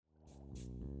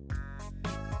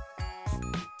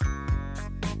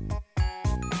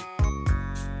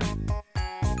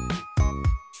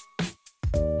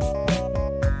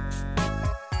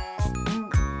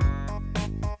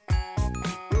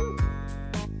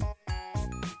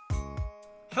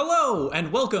Hello,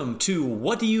 and welcome to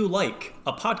What Do You Like,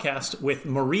 a podcast with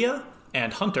Maria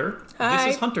and Hunter. Hi.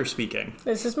 This is Hunter speaking.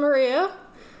 This is Maria,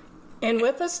 and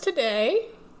with us today...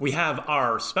 We have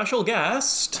our special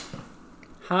guest.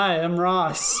 Hi, I'm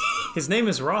Ross. His name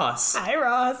is Ross. Hi,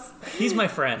 Ross. He's my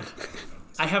friend.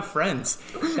 I have friends.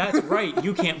 That's right,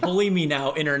 you can't bully me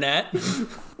now, internet.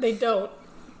 They don't.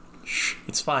 Shh,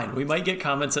 it's fine. We might get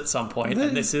comments at some point,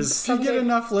 and this is... If you get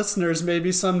enough listeners,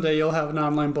 maybe someday you'll have an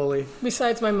online bully.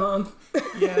 Besides my mom.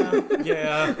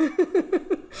 Yeah.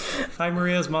 Hi,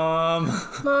 Maria's mom.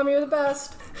 Mom, you're the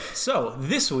best. So,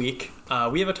 this week,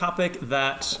 we have a topic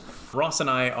that Ross and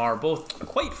I are both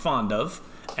quite fond of,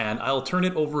 and I'll turn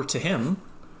it over to him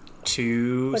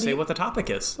to say what the topic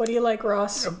is. What do you like,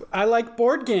 Ross? I like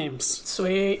board games.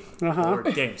 Sweet.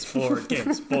 Board games.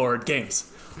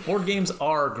 Board games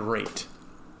are great.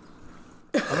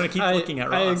 I'm going to keep looking at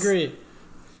Ross. I agree.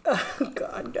 Oh,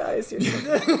 God, guys. You're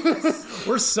so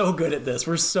We're so good at this.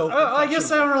 We're so I guess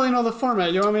I don't really know the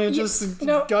format. You want me to just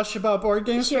gush about board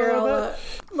games for a little bit?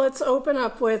 Let's open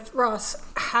up with Ross.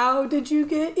 How did you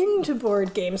get into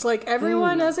board games? Like,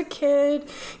 everyone as a kid,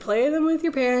 play them with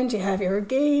your parents, you have your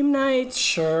game nights.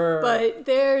 Sure. But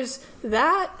there's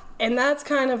that, and that's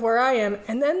kind of where I am.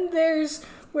 And then there's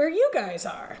where you guys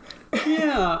are.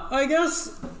 Yeah, I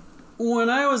guess when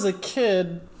I was a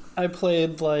kid, I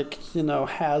played,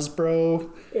 Hasbro,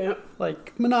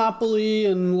 like Monopoly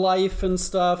and Life and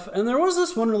stuff. And there was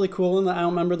this one really cool one that I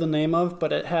don't remember the name of,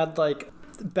 but it had,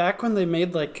 back when they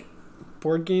made,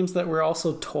 board games that were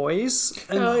also toys.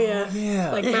 And,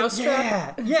 yeah. Like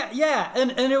Mousetrap? Yeah.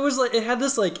 And it was, it had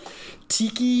this,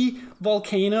 tiki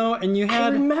volcano, and you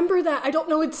had... I remember that. I don't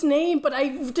know its name, but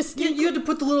I just... You had to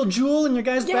put the little jewel in your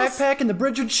guy's backpack, and the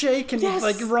bridge would shake, and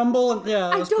rumble, and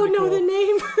I don't know the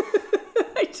name.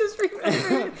 I just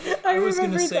remember it. I was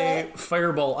going to say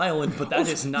Fireball Island, but that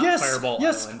is not Fireball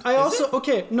Island. I also...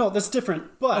 Okay, no, that's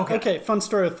different. But, okay, fun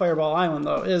story with Fireball Island,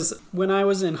 though, is when I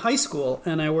was in high school,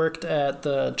 and I worked at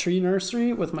the tree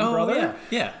nursery with my brother.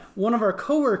 Yeah. One of our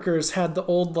coworkers had the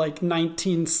old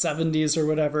 1970s or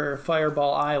whatever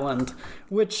Fireball Island,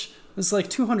 which is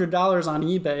 $200 on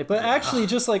eBay. But actually,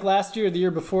 just last year or the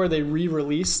year before, they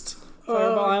re-released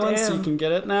Fireball Island, so you can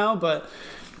get it now. But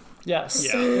yes,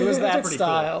 it was that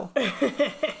style. Cool.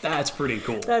 That's pretty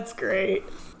cool. That's great.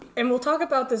 And we'll talk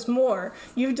about this more.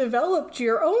 You've developed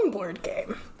your own board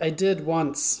game. I did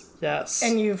once, yes.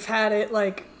 And you've had it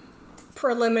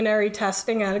preliminary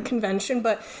testing at a convention,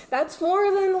 but that's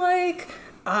more than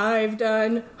I've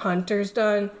done, Hunter's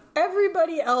done,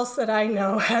 everybody else that I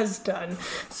know has done.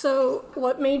 So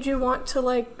what made you want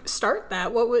to start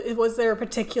that? What was there a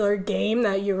particular game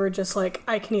that you were just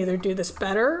I can either do this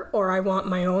better or I want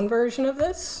my own version of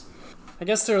this? I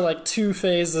guess there are two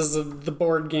phases of the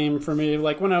board game for me.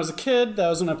 When I was a kid, that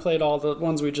was when I played all the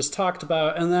ones we just talked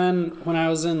about, and then when I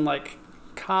was in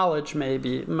college,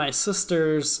 maybe, my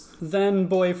sister's then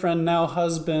boyfriend, now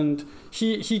husband,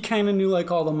 he kind of knew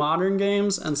all the modern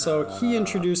games, and so he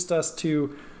introduced us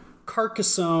to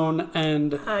Carcassonne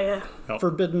and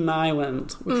Forbidden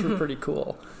Island, which were pretty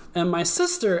cool. And my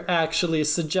sister actually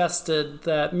suggested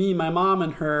that me, my mom,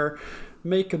 and her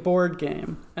make a board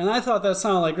game, and I thought that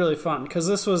sounded really fun, because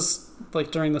this was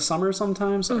during the summer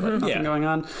sometime, so nothing going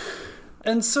on,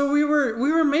 and so we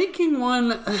were making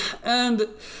one, and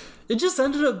it just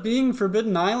ended up being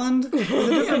Forbidden Island with a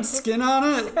different skin on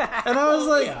it. And I was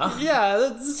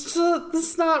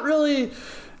that's not really...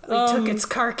 We took its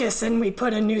carcass and we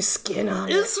put a new skin on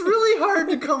it. It's really hard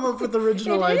to come up with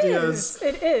original ideas.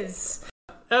 It is.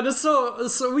 And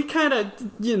so we kind of,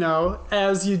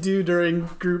 as you do during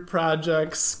group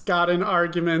projects, got in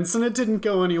arguments, and it didn't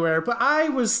go anywhere. But I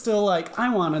was still I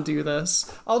want to do this.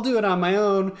 I'll do it on my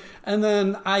own, and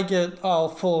then I get all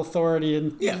full authority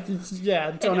and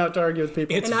don't have to argue with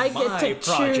people. And I get to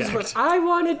choose what I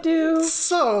want to do.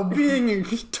 So, being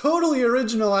totally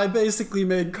original, I basically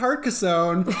made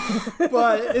Carcassonne,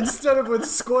 but instead of with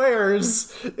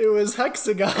squares, it was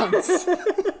hexagons.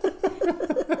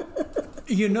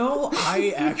 I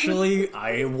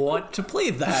want to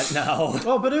play that now.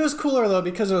 Oh, but it was cooler, though,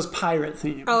 because it was pirate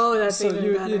themed. Oh, that's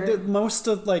even better. Most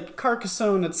of,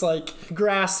 Carcassonne, it's,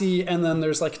 grassy, and then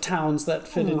there's, towns that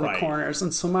fit in the corners.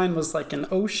 And so mine was, an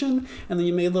ocean, and then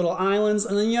you made little islands,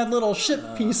 and then you had little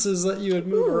ship pieces that you would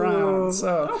move around.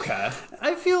 So okay.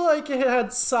 I feel like it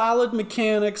had solid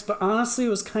mechanics, but honestly, it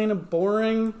was kind of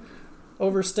boring.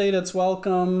 Overstayed its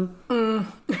welcome.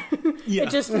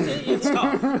 It's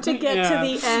tough. To get to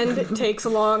the end, it takes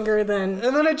longer than...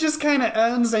 And then it just kind of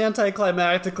ends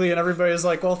anticlimactically, and everybody's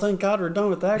like, well, thank God we're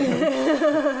done with that game.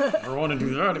 I don't want to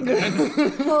do that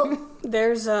again. Well,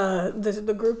 There's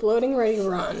the group Loading Ready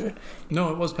Run.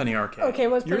 No, it was Penny Arcade. Okay,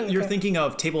 it was Penny You're Arcade. thinking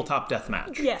of Tabletop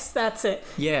Deathmatch. Yes, that's it.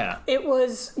 Yeah. It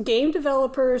was game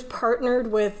developers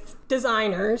partnered with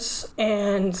designers,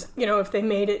 and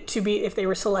if they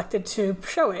were selected to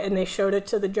show it, and they showed it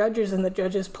to the judges, and the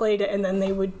judges played it, and then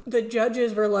the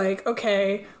judges were like,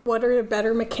 okay, what are the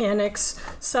better mechanics?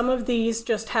 Some of these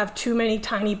just have too many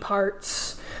tiny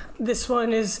parts. This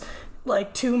one is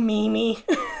like too memey.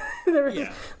 There was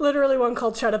literally one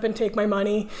called Shut Up and Take My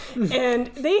Money. And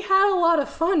they had a lot of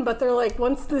fun, but they're like,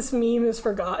 once this meme is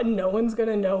forgotten, no one's going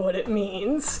to know what it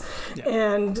means. Yeah.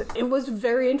 And it was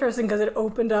very interesting because it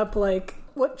opened up like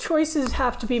what choices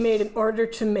have to be made in order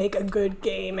to make a good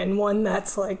game, and one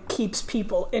that's like keeps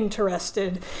people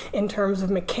interested in terms of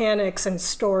mechanics and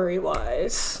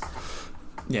story-wise.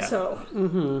 Yeah.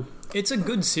 So, It's a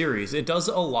good series. It does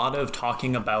a lot of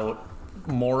talking about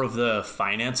more of the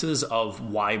finances of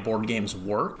why board games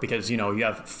work, because you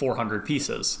have 400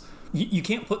 pieces. You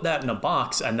can't put that in a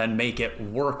box and then make it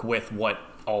work with what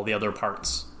all the other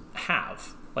parts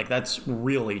have. Like, that's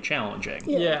really challenging.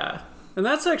 Yeah. And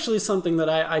that's actually something that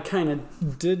I kind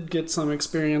of did get some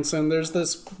experience in. There's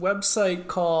this website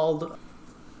called,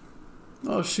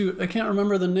 oh shoot, I can't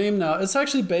remember the name now. It's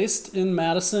actually based in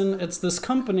Madison. It's this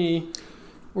company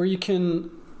where you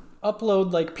can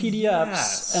upload like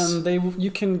PDFs, and you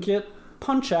can get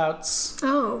punch outs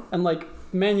and like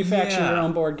manufacture your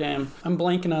own board game. I'm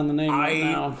blanking on the name right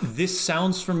now. This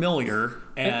sounds familiar,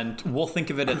 and we'll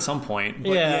think of it at some point.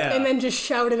 But and then just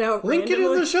shout it out. Link it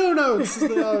in the show notes, as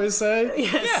they always say.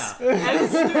 Yes.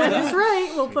 That is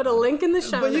right. We'll put a link in the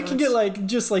show notes. But you can get like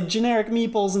just like generic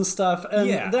meeples and stuff,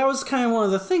 and that was kind of one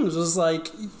of the things. Was like,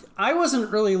 I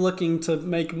wasn't really looking to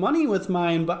make money with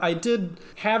mine, but I did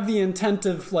have the intent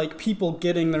of like people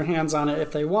getting their hands on it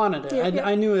if they wanted it.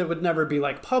 I knew it would never be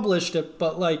like published,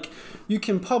 but like you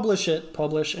can publish in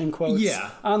quotes,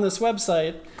 on this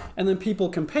website, and then people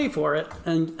can pay for it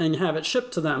and have it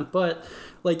shipped to them. But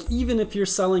like, even if you're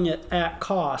selling it at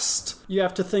cost, you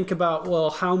have to think about,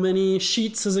 well, how many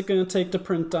sheets is it going to take to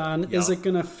print on? Yep. Is it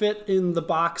going to fit in the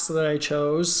box that I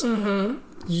chose?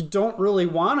 You don't really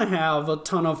want to have a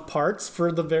ton of parts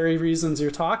for the very reasons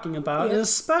you're talking about. Yep. And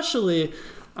especially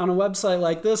on a website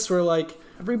like this where like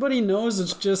everybody knows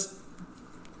it's just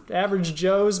average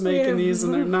Joes making these,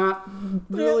 and they're not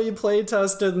really play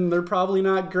tested, and they're probably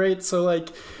not great. So like,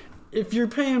 if you're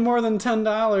paying more than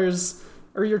 $10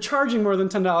 or you're charging more than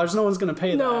 $10, no one's going to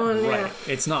pay that. Right.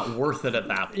 It's not worth it at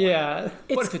that point. Yeah.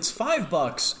 But if it's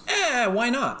 $5, why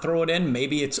not? Throw it in.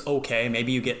 Maybe it's okay.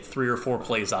 Maybe you get 3 or 4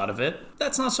 plays out of it.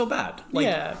 That's not so bad.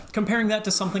 Like, comparing that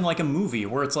to something like a movie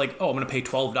where it's like, I'm going to pay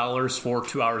 $12 for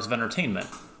 2 hours of entertainment.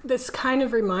 This kind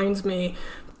of reminds me,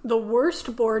 the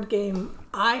worst board game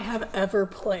I have ever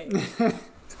played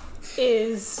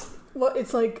is... Well,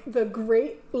 it's like the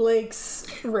Great Lakes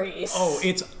Race. Oh,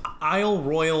 it's Isle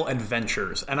Royal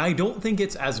Adventures, and I don't think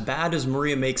it's as bad as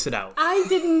Maria makes it out. I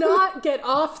did not get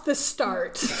off the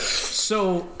start.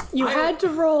 So... You had to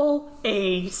roll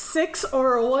a 6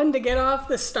 or a 1 to get off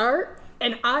the start,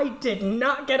 and I did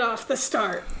not get off the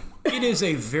start. It is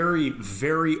a very,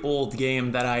 very old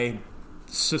game that I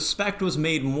suspect was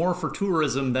made more for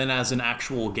tourism than as an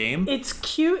actual game. It's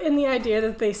cute in the idea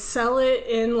that they sell it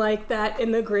in like that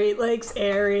in the Great Lakes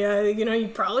area. You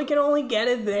probably can only get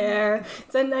it there.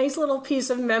 It's a nice little piece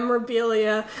of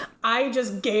memorabilia. I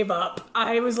just gave up.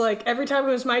 I was like, every time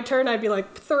it was my turn, I'd be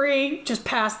like, 3, just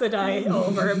pass the die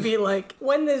over and be like,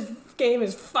 when this game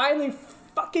is finally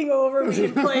fucking over, we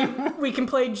can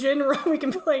play gin, we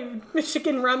can play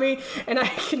Michigan Rummy, and I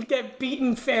can get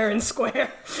beaten fair and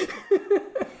square.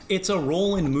 It's a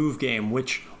roll and move game,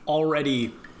 which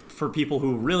already, for people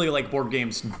who really like board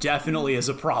games, definitely is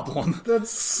a problem.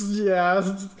 It's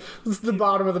the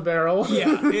bottom of the barrel.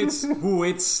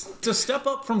 It's to step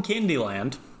up from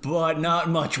Candyland, but not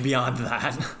much beyond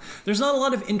that. There's not a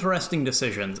lot of interesting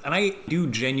decisions, and I do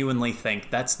genuinely think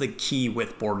that's the key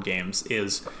with board games,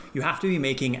 is you have to be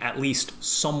making at least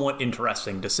somewhat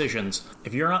interesting decisions.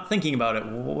 If you're not thinking about it,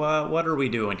 what are we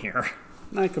doing here?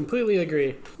 I completely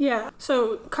agree. Yeah,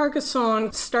 so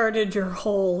Carcassonne started your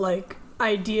whole,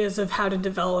 ideas of how to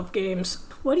develop games.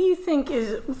 What do you think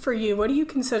is, for you, what do you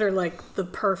consider, the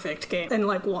perfect game, and,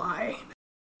 why?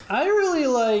 I really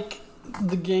like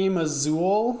the game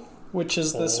Azul, which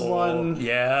is this one.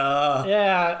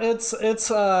 Yeah, it's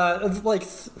like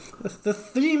the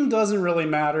theme doesn't really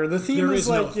matter. The theme is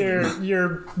like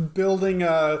you're building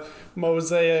a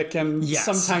mosaic, and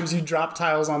sometimes you drop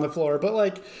tiles on the floor,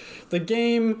 but the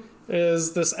game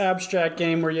is this abstract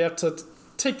game where you have to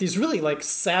take these really like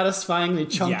satisfyingly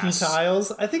chunky Yes.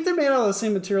 tiles. I think they're made out of the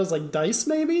same materials like dice,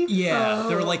 maybe. Yeah,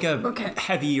 they're like a okay.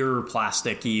 heavier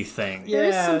plasticky thing. There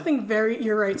is Yeah. something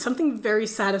you're right, something very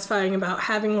satisfying about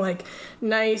having like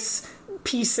nice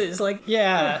pieces. Like,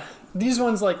 Yeah. These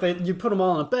ones, like, you put them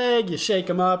all in a bag, you shake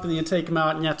them up, and then you take them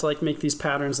out, and you have to, like, make these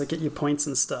patterns that get you points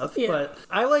and stuff. Yeah. But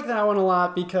I like that one a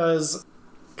lot because,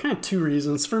 kind of two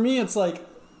reasons. For me, it's, like,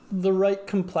 the right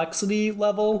complexity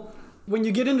level. When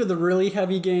you get into the really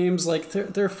heavy games, like,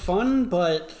 they're fun,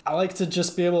 but I like to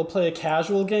just be able to play a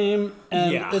casual game.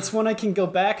 And Yeah. it's one I can go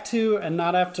back to and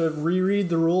not have to reread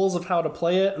the rules of how to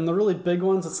play it. And the really big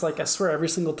ones, it's like, I swear, every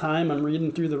single time I'm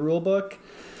reading through the rule book.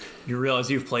 You realize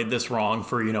you've played this wrong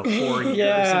for, 4 years,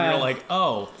 Yeah. and you're like,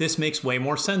 oh, this makes way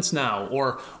more sense now.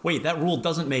 Or, wait, that rule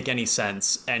doesn't make any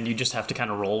sense, and you just have to kind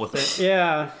of roll with it.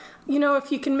 Yeah.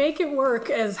 if you can make it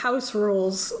work as house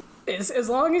rules, as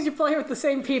long as you play with the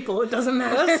same people, it doesn't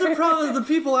matter. That's the problem with the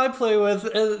people I play with.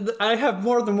 I have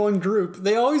more than one group.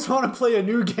 They always want to play a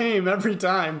new game every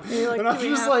time. You're like, and I'm do we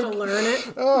just have like, to learn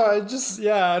it?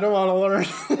 I don't want to learn.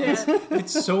 Yeah.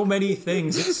 It's so many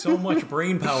things. It's so much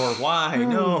brain power. Why?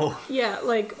 No. Yeah,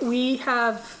 like we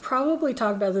have probably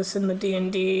talked about this in the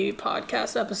D&D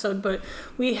podcast episode, but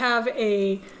we have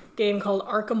a game called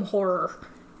Arkham Horror.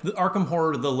 The Arkham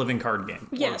Horror, the living card game.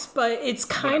 Yes, but it's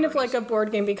kind of like a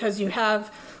board game because you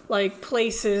have like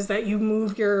places that you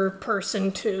move your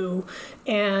person to,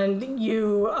 and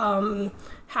you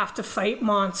have to fight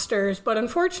monsters. But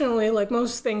unfortunately, like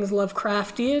most things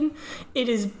Lovecraftian, it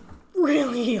is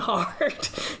really hard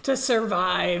to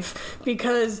survive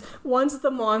because once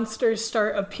the monsters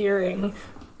start appearing,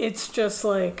 it's just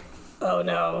like, oh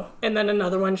no. And then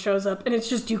another one shows up, and it's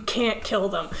just, you can't kill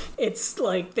them. It's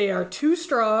like they are too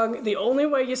strong. The only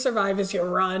way you survive is you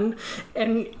run.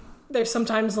 And there's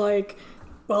sometimes like,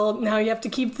 well, now you have to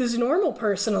keep this normal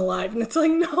person alive. And it's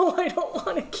like, no, I don't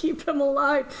want to keep him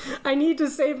alive. I need to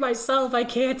save myself. I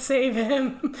can't save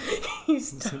him.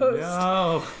 He's toast.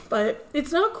 No. But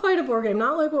it's not quite a board game.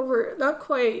 Not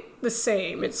quite the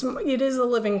same. It is a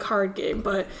living card game,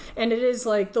 and it is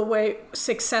like the way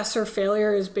success or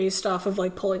failure is based off of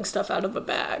like pulling stuff out of a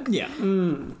bag. Yeah.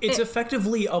 It's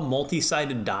effectively a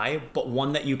multi-sided die, but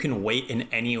one that you can weight in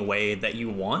any way that you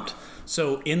want.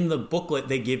 So in the booklet,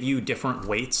 they give you different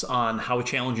weights on how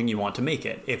challenging you want to make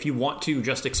it. If you want to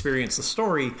just experience the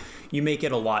story, you make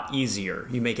it a lot easier.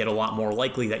 You make it a lot more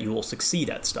likely that you will succeed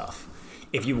at stuff.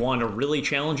 If you want a really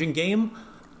challenging game,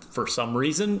 for some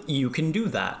reason, you can do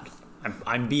that.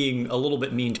 I'm being a little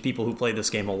bit mean to people who play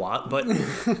this game a lot, but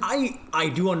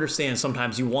I do understand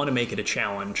sometimes you want to make it a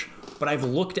challenge, but I've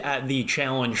looked at the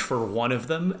challenge for one of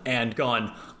them and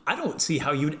gone, I don't see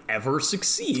how you'd ever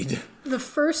succeed. The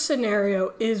first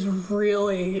scenario is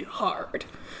really hard.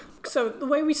 So the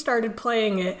way we started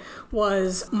playing it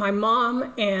was my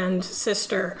mom and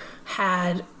sister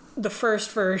had the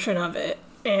first version of it,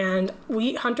 and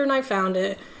Hunter and I found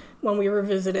it when we were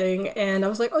visiting, and I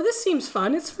was like, oh, this seems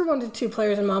fun. It's for 1 to 2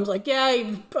 players, and Mom's like,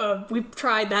 yeah, we've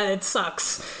tried that. It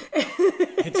sucks.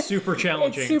 It's super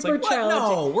challenging. It's super like, what?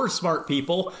 challenging. No, we're smart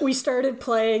people. We started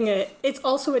playing it. It's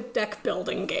also a deck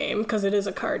building game because it is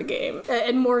a card game,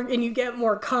 and you get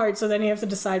more cards. So then you have to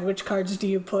decide which cards do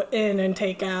you put in and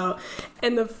take out.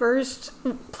 And the first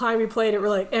time we played it, we're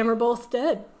like, and we're both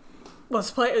dead. Let's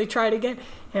play. We tried again,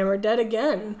 and we're dead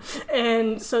again.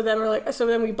 And so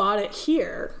then we bought it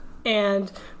here,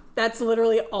 and that's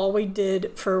literally all we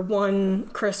did for one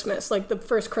Christmas, like the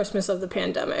first Christmas of the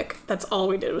pandemic. That's all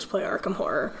we did was play Arkham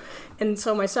Horror. And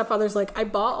so my stepfather's like, I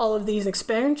bought all of these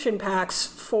expansion packs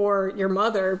for your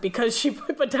mother because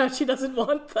but now she doesn't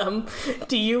want them.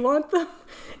 Do you want them?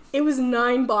 It was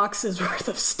 9 boxes worth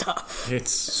of stuff. It's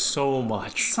so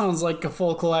much. Sounds like a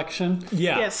full collection.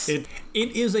 Yeah, Yes. it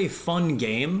is a fun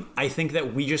game. I think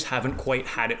that we just haven't quite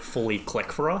had it fully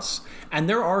click for us. And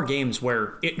there are games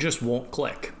where it just won't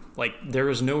click. Like, there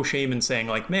is no shame in saying,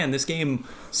 like, man, this game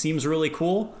seems really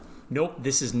cool. Nope,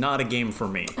 this is not a game for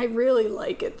me. I really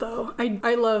like it, though.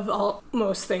 I love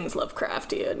most things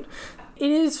Lovecraftian. It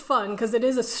is fun because it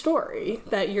is a story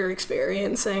that you're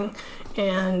experiencing,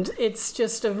 and it's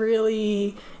just a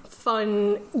really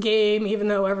fun game, even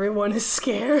though everyone is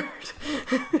scared.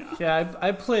 Yeah,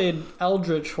 I played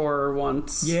Eldritch Horror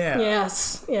once. Yeah.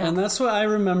 Yes, yeah. And that's what I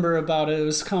remember about it. It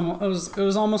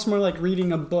was almost more like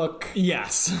reading a book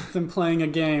Yes. than playing a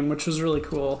game, which was really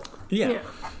cool. Yeah. Yeah.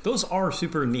 Those are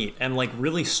super neat, and like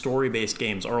really story-based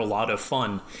games are a lot of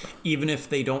fun, even if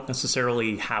they don't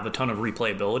necessarily have a ton of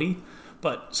replayability.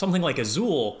 But something like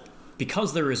Azul,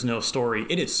 because there is no story,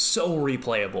 it is so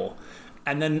replayable.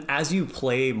 And then as you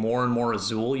play more and more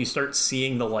Azul, you start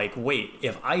seeing the like, wait,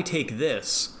 if I take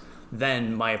this,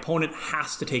 then my opponent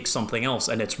has to take something else,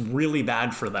 and it's really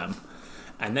bad for them.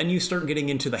 And then you start getting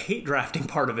into the hate drafting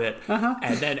part of it,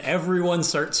 and then everyone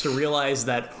starts to realize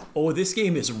that, oh, this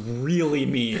game is really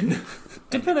mean.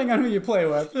 Depending on who you play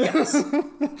with. Yes.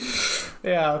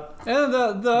 Yeah. And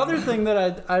the other thing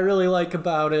that I really like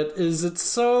about it is it's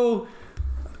so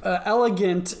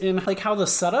elegant in like how the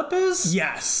setup is.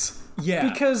 Yes. Yeah.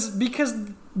 Because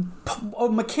a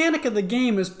mechanic of the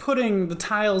game is putting the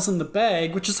tiles in the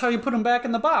bag, which is how you put them back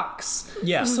in the box.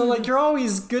 Yeah. So like you're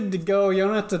always good to go. You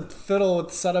don't have to fiddle with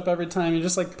the setup every time. You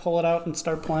just like pull it out and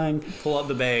start playing. Pull out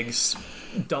the bags,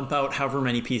 dump out however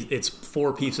many pieces. It's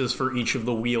 4 pieces for each of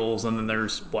the wheels, and then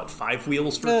there's 5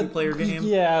 wheels for a 2-player game.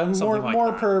 Yeah, Something like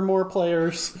more that. per more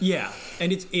players. Yeah,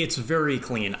 and it's very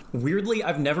clean. Weirdly,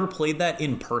 I've never played that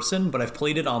in person, but I've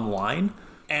played it online.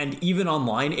 And even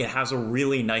online, it has a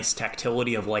really nice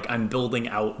tactility of like, I'm building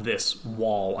out this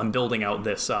wall. I'm building out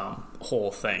this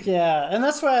whole thing. Yeah, and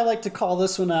that's why I like to call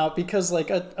this one out, because like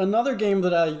another game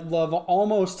that I love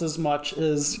almost as much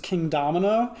is King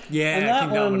Domino. Yeah, and that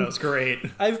King Domino's great.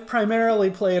 I've primarily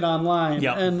played online,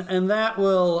 Yep. and that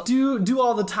will do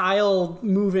all the tile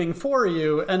moving for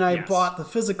you. And I Yes. bought the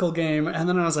physical game, and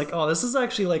then I was like, oh, this is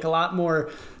actually like a lot more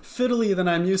fiddly than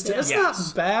I'm used to. It's Yes.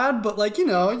 not bad, but like, you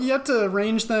know, you have to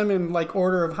arrange them in like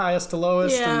order of highest to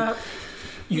lowest. Yeah. And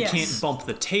You Yes. can't bump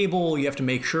the table. You have to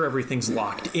make sure everything's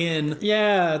locked in.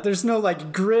 yeah, there's no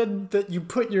like grid that you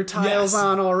put your tiles Yes.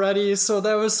 on already. So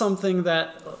that was something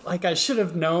that like I should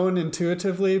have known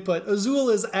intuitively, but Azul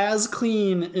is as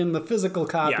clean in the physical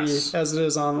copy Yes. as it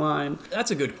is online.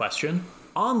 That's a good question.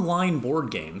 Online board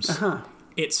games.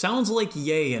 It sounds like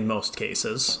yay in most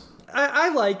cases. I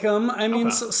like them. I mean,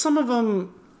 Okay. some of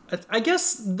them. I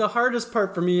guess the hardest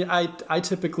part for me, I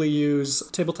typically use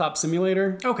Tabletop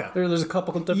Simulator. Okay. There's a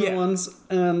couple of different Yeah. ones,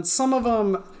 and some of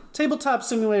them, Tabletop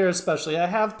Simulator especially. I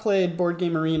have played Board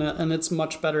Game Arena, and it's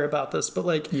much better about this. But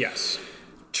like Yes.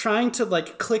 trying to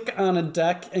like click on a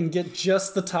deck and get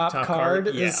just the top card card,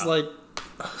 is yeah. like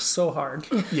so hard.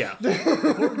 Yeah.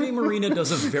 Board Game Arena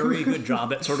does a very good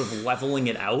job at sort of leveling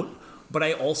it out. But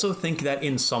I also think that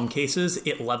in some cases,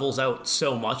 it levels out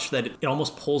so much that it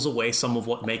almost pulls away some of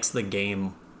what makes the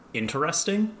game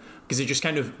interesting. Because it just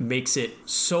kind of makes it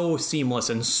so seamless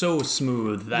and so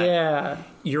smooth that Yeah.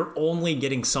 you're only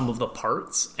getting some of the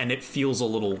parts, and it feels a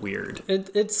little weird.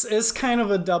 It's kind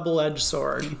of a double-edged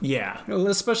sword. Yeah.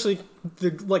 Especially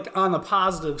like on the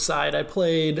positive side, I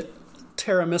played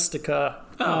Terra Mystica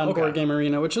on okay. Board Game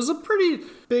Arena, which is a pretty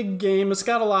big game. It's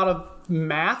got a lot of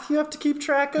math you have to keep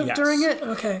track of Yes. during it.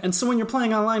 Okay. And so when you're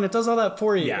playing online, it does all that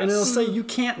for you. Yes. And it'll say you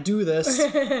can't do this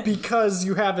because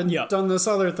you haven't Yep. done this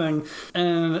other thing.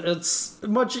 And it's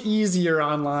much easier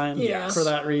online Yes. for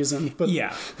that reason. But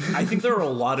Yeah. I think there are a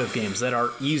lot of games that are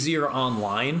easier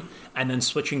online, and then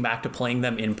switching back to playing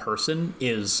them in person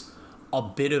is a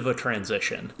bit of a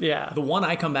transition. Yeah. The one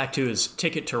I come back to is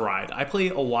Ticket to Ride. I play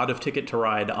a lot of Ticket to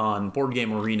Ride on Board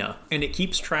Game Arena, and it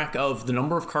keeps track of the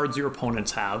number of cards your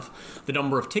opponents have, the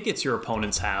number of tickets your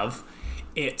opponents have.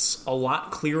 It's a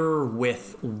lot clearer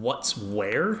with what's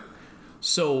where.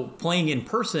 So playing in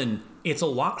person, it's a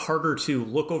lot harder to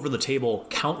look over the table,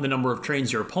 count the number of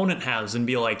trains your opponent has, and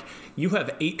be like, you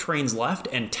have 8 trains left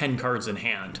and 10 cards in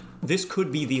hand. This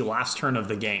could be the last turn of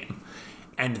the game.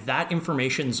 And that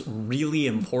information's really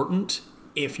important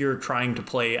if you're trying to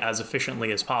play as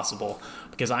efficiently as possible,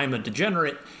 because I'm a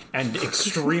degenerate and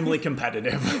extremely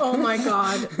competitive. Oh my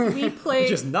god. We played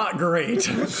Which is not great.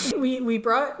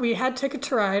 we had Ticket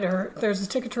to Ride, or there's a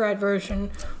Ticket to Ride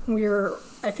version.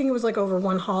 I think it was like over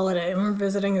one holiday, and we were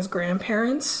visiting his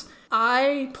grandparents.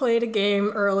 I played a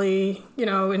game early, in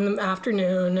the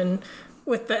afternoon and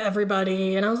with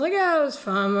everybody, and I was like, yeah, it was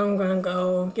fun, I'm gonna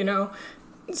go.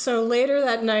 So later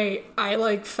that night,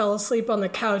 I fell asleep on the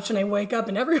couch, and I wake up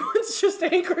and everyone's just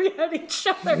angry at each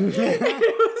other. And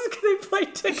they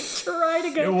played Ticket to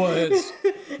Ride again. It was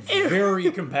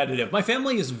very competitive. My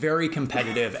family is very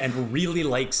competitive and really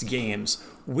likes games,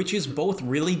 which is both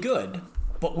really good.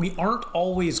 But we aren't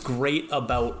always great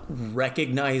about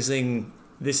recognizing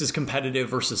this is competitive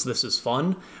versus this is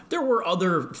fun. There were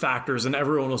other factors, and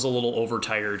everyone was a little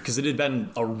overtired because it had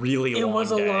been a really long day. It was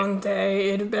a long day.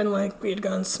 It had been we had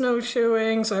gone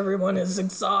snowshoeing, so everyone is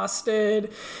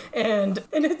exhausted, and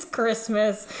it's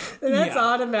Christmas, and that's Yeah.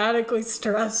 automatically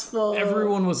stressful.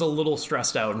 Everyone was a little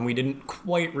stressed out, and we didn't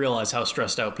quite realize how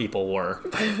stressed out people were.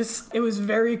 It was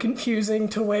very confusing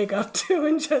to wake up to,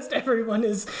 and just everyone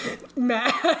is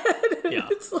mad. Yeah.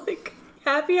 It's like,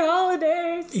 happy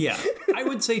holidays. Yeah, I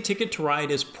would say Ticket to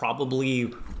Ride is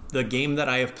probably the game that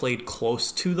I have played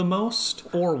close to the most,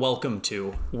 or Welcome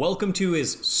to. Welcome to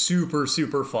is super,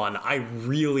 super fun. I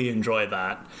really enjoy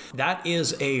that. That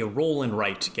is a roll and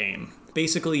write game.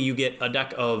 Basically, you get a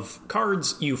deck of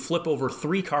cards, you flip over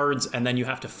 3 cards, and then you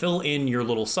have to fill in your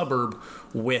little suburb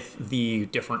with the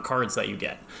different cards that you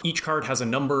get. Each card has a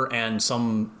number and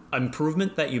some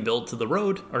improvement that you build to the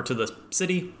road or to the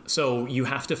city. So you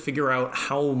have to figure out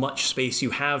how much space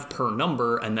you have per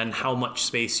number and then how much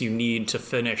space you need to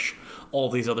finish all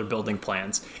these other building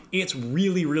plans. It's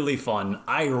really, really fun.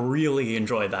 I really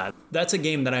enjoy that. That's a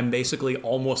game that I'm basically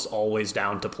almost always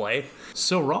down to play.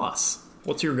 So Ross,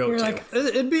 what's your go-to? You're like,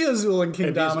 It'd be Azul and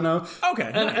King Domino.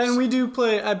 Okay, and, nice. and we do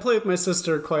play. I play with my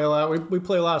sister quite a lot. We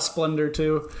play a lot of Splendor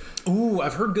too. Ooh,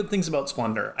 I've heard good things about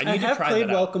Splendor. I need to have try played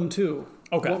that out. Welcome too.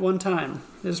 Okay. One time.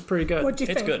 It's pretty good. what'd you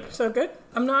It's think? good. So good?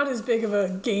 I'm not as big of a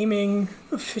gaming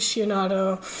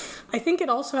aficionado. I think it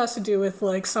also has to do with,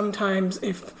 like, sometimes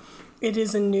if it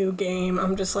is a new game,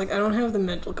 I'm just like, I don't have the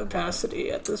mental capacity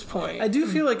at this point. I do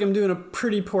feel like I'm doing a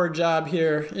pretty poor job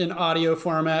here in audio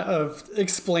format of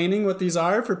explaining what these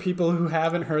are for people who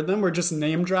haven't heard them. We're just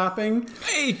name dropping.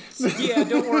 Hey, yeah,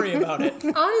 don't worry about it.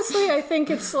 Honestly, I think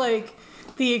it's like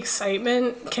the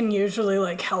excitement can usually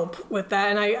like help with that,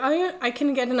 and I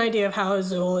can get an idea of how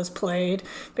Azul is played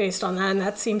based on that, and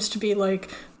that seems to be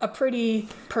like a pretty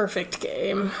perfect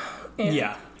game. And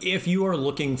Yeah. If you are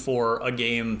looking for a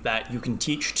game that you can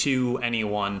teach to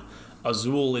anyone,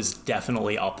 Azul is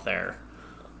definitely up there.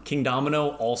 King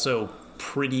Domino, also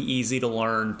pretty easy to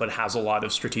learn, but has a lot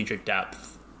of strategic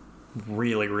depth.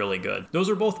 Really, really good. Those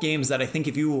are both games that I think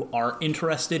if you are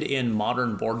interested in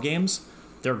modern board games,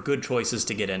 they're good choices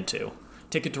to get into.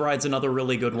 Ticket to Ride's another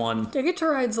really good one. Ticket to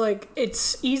Ride's like,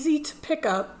 it's easy to pick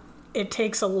up. It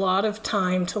takes a lot of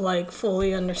time to like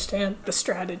fully understand the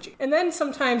strategy. And then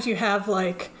sometimes you have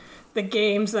like the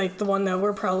games, like the one that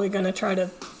we're probably going to try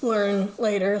to learn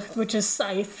later, which is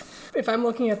Scythe. If I'm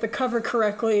looking at the cover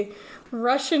correctly,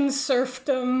 Russian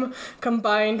serfdom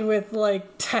combined with like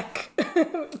tech,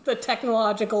 the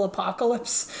technological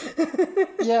apocalypse.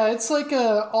 Yeah, it's like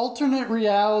a alternate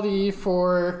reality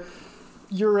for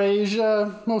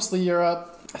Eurasia, mostly Europe.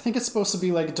 I think it's supposed to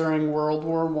be like during World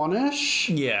War One-ish.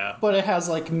 Yeah. But it has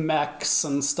like mechs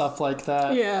and stuff like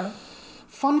that. Yeah.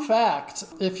 Fun fact,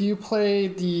 if you play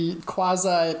the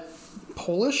quasi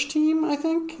Polish team, I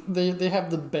think, they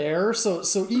have the bear. So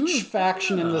each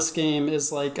faction in this game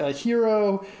is like a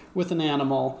hero with an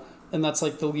animal, and that's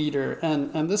like the leader.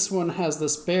 And this one has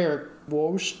this bear,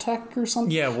 Wojtek or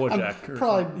something. Yeah, Wojtek. I'm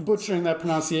probably butchering that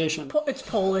pronunciation. It's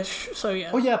Polish, so yeah.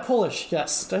 Oh yeah, Polish.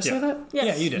 Yes. Did I say Yeah. that? Yes.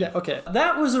 Yeah, you did. Yeah. Okay.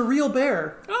 That was a real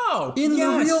bear Oh, in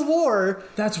yes. the real war.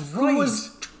 That's Who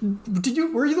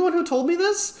right. were you the one who told me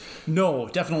this? No,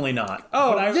 definitely not.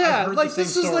 Oh, But I've yeah, heard like the same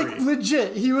this is story. like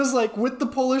legit. He was like with the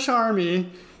Polish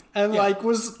army and Yeah. like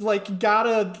was like got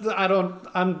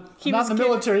I'm He not was in the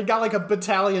military, he got like a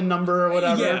battalion number or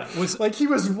whatever. Yeah, was- like he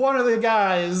was one of the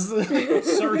guys.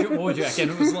 Sergeant Wojak,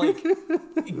 and it was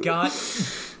like got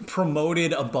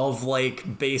promoted above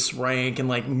like base rank and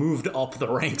like moved up the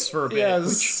ranks for a bit.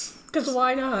 Yes. Because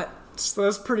why not? So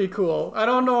that's pretty cool. I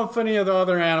don't know if any of the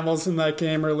other animals in that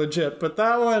game are legit, but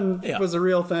that one Yeah. was a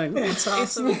real thing. It's It's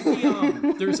awesome.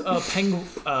 like there's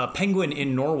a penguin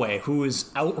in Norway who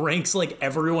outranks like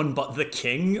everyone but the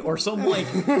king or something.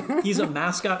 Like he's a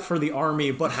mascot for the army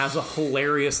but has a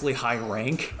hilariously high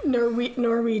rank.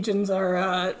 Norwegians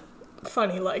are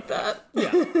funny like that. Yeah,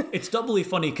 it's doubly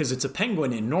funny because it's a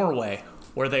penguin in Norway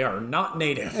where they are not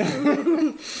native. They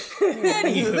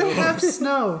Anywho, have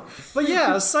snow. But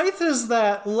yeah, Scythe is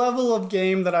that level of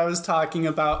game that I was talking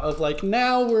about of like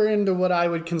now we're into what I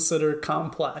would consider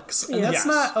complex. And Yes. that's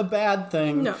not a bad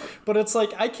thing. No. But it's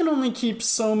like I can only keep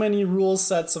so many rule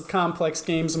sets of complex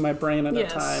games in my brain at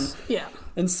Yes. a time. Yeah.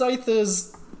 And Scythe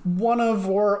is one of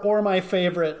or my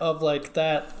favorite of like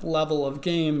that level of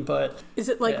game, but Is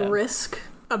it like Yeah. Risk?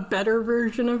 A better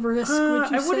version of Risk, would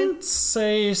you I say? wouldn't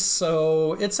say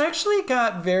so. It's actually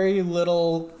got very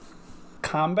little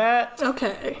combat.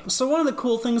 Okay. So one of the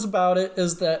cool things about it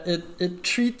is that it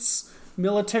treats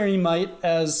military might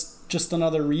as just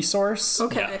another resource.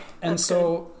 Okay. Yeah. And That's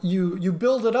so you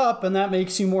build it up and that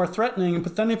makes you more threatening,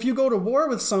 but then if you go to war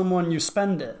with someone, you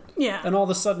spend it. Yeah. And all of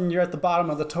a sudden you're at the bottom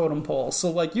of the totem pole. So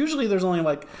like usually there's only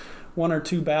like 1 or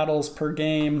 2 battles per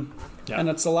game. Yeah. And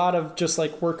it's a lot of just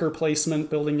like worker placement,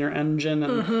 building your engine,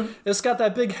 and it's got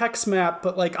that big hex map,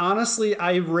 but like honestly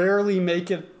I rarely make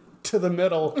it to the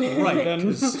middle. right? And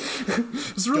 'cause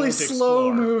it's really Don't slow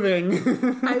explore.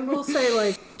 moving. I will say,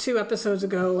 like, 2 episodes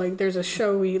ago, like, there's a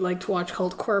show we like to watch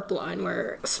called Corpline,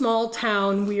 where small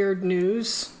town weird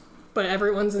news, but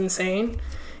everyone's insane.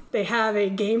 they have a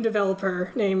game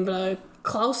developer named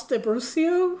Klaus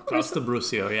DeBrusio. Klaus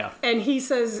DeBrusio, yeah. And he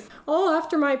says, "Oh,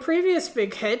 after my previous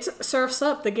big hit, Surf's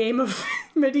Up, the game of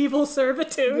medieval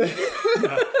servitude."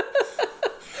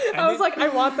 I was like, I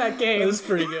want that game. It's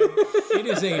pretty good. It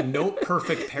is a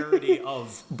note-perfect parody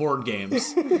of board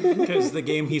games, because the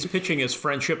game he's pitching is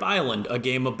Friendship Island, a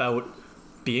game about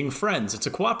being friends. It's a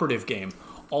cooperative game.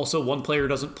 Also, one player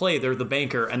doesn't play, they're the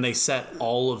banker, and they set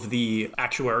all of the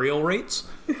actuarial rates,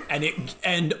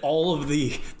 and all of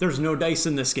the... There's no dice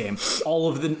in this game. All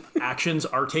of the actions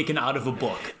are taken out of a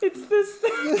book. It's this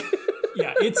thing.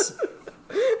 Yeah, it's...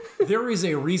 There is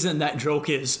a reason that joke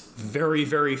is very,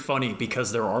 very funny,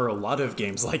 because there are a lot of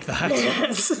games like that.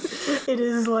 Yes. It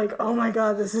is like, oh my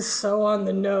god, this is so on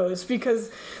the nose,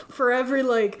 because for every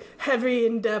like heavy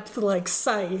in-depth like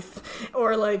Scythe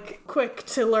or like quick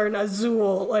to learn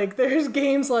Azul, like there's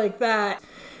games like that.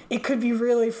 It could be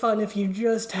really fun if you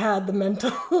just had the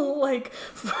mental like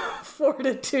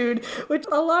fortitude, which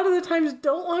a lot of the times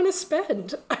don't want to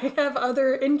spend. I have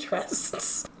other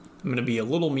interests. I'm going to be a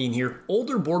little mean here.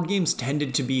 Older board games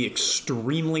tended to be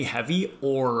extremely heavy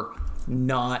or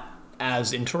not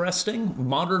as interesting.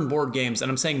 Modern board games, and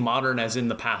I'm saying modern as in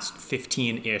the past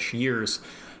 15-ish years,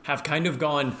 have kind of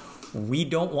gone, we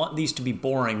don't want these to be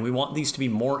boring. We want these to be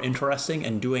more interesting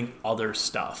and doing other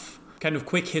stuff. Kind of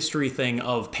quick history thing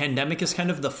of Pandemic is kind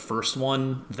of the first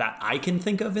one that I can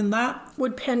think of in that.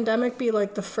 Would Pandemic be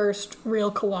like the first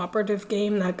real cooperative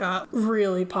game that got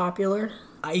really popular?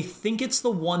 I think it's the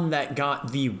one that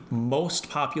got the most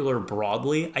popular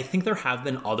broadly. I think there have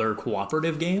been other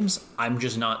cooperative games. I'm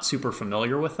just not super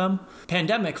familiar with them.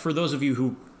 Pandemic, for those of you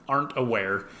who aren't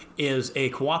aware, is a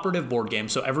cooperative board game,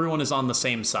 so everyone is on the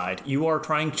same side. You are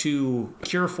trying to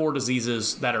cure 4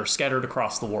 diseases that are scattered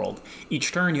across the world.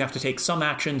 Each turn, you have to take some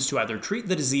actions to either treat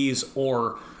the disease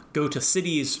or go to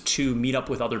cities to meet up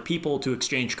with other people to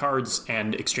exchange cards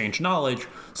and exchange knowledge,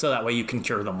 so that way you can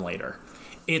cure them later.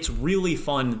 It's really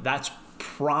fun. That's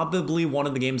probably one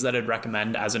of the games that I'd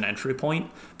recommend as an entry point,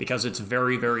 because it's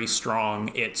very, very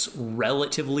strong. It's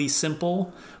relatively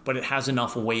simple, but it has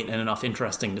enough weight and enough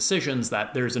interesting decisions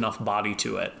that there's enough body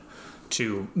to it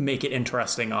to make it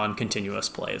interesting on continuous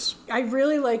plays. I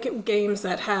really like games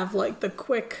that have like the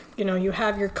quick, you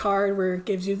have your card where it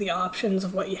gives you the options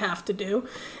of what you have to do.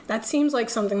 That seems like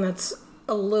something that's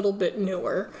a little bit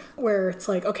newer, where it's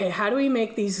like, okay, how do we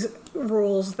make these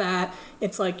rules that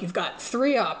it's like you've got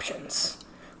 3 options,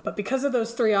 but because of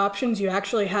those 3 options, you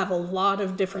actually have a lot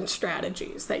of different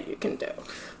strategies that you can do.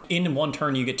 In one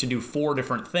turn, you get to do 4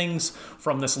 different things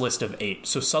from this list of 8.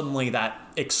 So suddenly that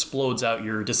explodes out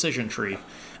your decision tree,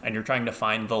 and you're trying to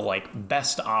find the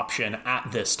best option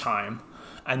at this time.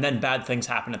 And then bad things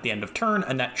happen at the end of turn,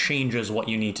 and that changes what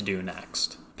you need to do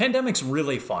next. Pandemic's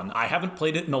really fun. I haven't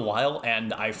played it in a while,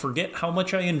 and I forget how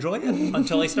much I enjoy it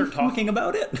until I start talking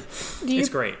about it. It's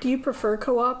great. Do you prefer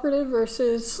cooperative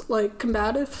versus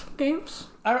combative games?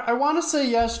 I want to say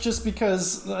yes, just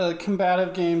because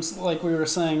combative games, like we were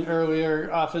saying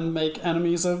earlier, often make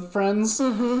enemies of friends.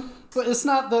 Mm-hmm. But it's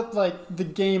not that, the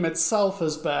game itself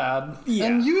is bad. Yeah.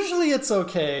 And usually it's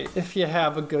okay if you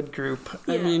have a good group.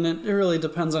 Yeah. I mean, it really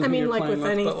depends on who you're playing with.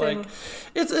 Anything. But,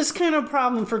 it's kind of a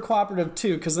problem for cooperative,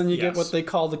 too, because then you get what they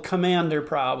call the commander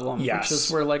problem, which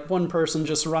is where, one person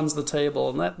just runs the table.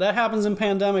 And that happens in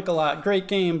Pandemic a lot. Great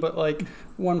game, but,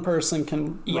 one person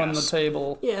can run the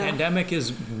table. Yeah. Pandemic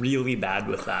is really bad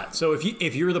with that. So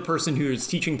if you're the person who is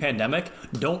teaching Pandemic,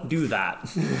 don't do that.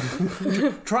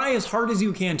 Try as hard as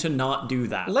you can to not do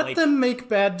that. Let them make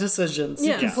bad decisions.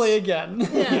 You can play again.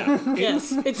 Yeah.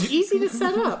 Yes. It's easy to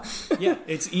set up. Yeah,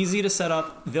 it's easy to set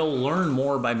up. They'll learn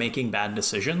more by making bad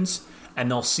decisions, and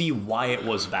they'll see why it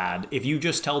was bad. If you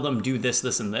just tell them do this,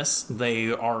 this, and this,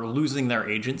 they are losing their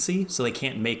agency, so they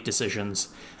can't make decisions,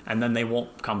 and then they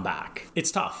won't come back.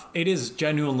 It's tough. It is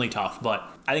genuinely tough, but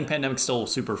I think Pandemic's still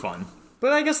super fun.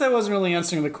 But I guess that wasn't really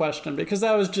answering the question, because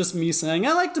that was just me saying,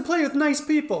 I like to play with nice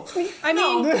people. I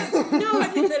mean, no, I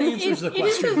think that answers the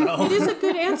question, though. It is a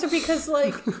good answer, because,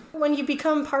 when you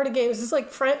become part of games,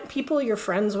 it's people you're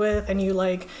friends with, and you,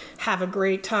 have a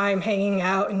great time hanging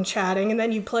out and chatting, and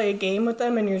then you play a game with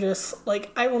them, and you're just,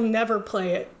 I will never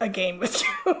play a game with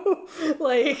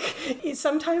you.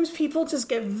 Sometimes people just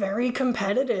get very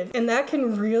competitive, and that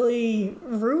can really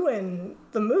ruin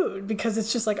the mood, because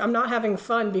it's just I'm not having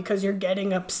fun because you're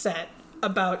getting upset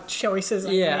about choices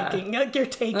I'm making. You're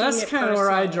taking That's kind of where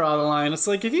I draw the line. It's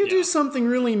if you do something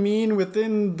really mean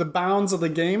within the bounds of the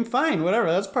game, fine,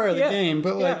 whatever, that's part of the game.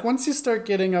 But once you start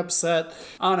getting upset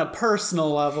on a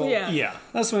personal level,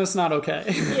 that's when it's not okay.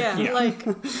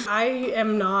 I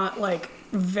am not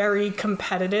very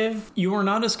competitive. You are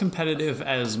not as competitive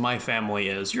as my family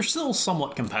is. You're still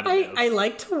somewhat competitive. I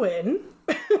like to win.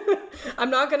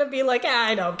 I'm not going to be like,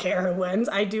 I don't care who wins.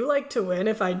 I do like to win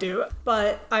if I do.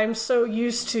 But I'm so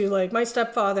used to, like, my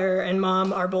stepfather and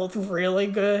mom are both really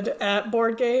good at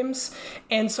board games.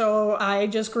 And so I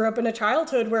just grew up in a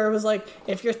childhood where it was like,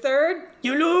 if you're third,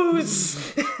 you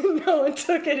lose. No one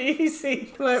took it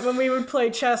easy. But when we would play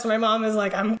chess, my mom is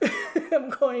like, I'm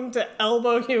going to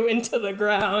elbow you into the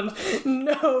ground.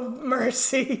 No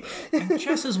mercy. And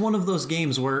chess is one of those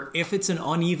games where if it's an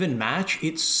uneven match,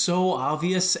 it's so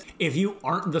obvious. If you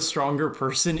aren't the stronger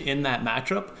person in that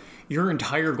matchup, your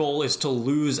entire goal is to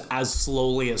lose as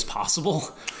slowly as possible,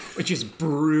 which is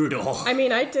brutal. I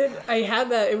mean, I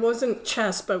had that. It wasn't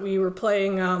chess, but we were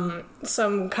playing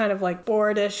some kind of like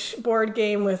board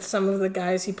game with some of the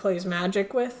guys he plays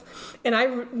Magic with. And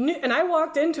I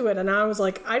walked into it and I was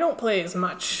like, I don't play as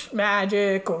much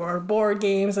Magic or board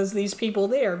games as these people.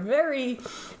 They are very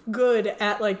good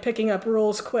at like picking up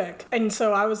rules quick. And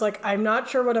so I was like, I'm not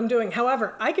sure what I'm doing.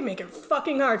 However, I can make it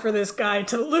fucking hard for this guy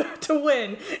to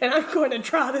win, and I'm going to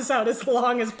draw this out as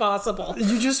long as possible.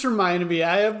 You just reminded me,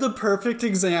 I have the perfect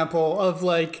example of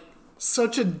like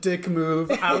such a dick move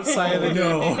outside of the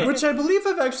game, which I believe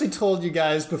I've actually told you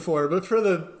guys before, but for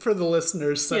the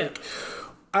listeners' sake. Yeah.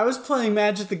 I was playing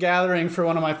Magic the Gathering for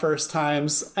one of my first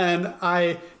times, and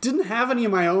I didn't have any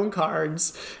of my own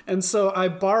cards, and so I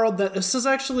borrowed that. This is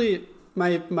actually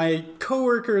my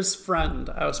coworker's friend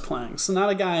I was playing, so not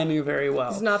a guy I knew very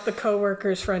well. He's not the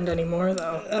coworker's friend anymore,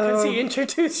 though, because he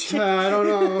introduced you. I don't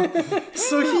know.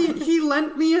 So he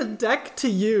lent me a deck to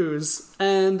use,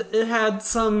 and it had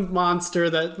some monster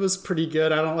that was pretty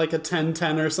good. I don't like a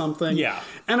 10/10 or something. Yeah.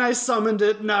 And I summoned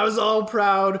it, and I was all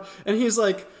proud, and he's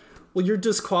like, well, you're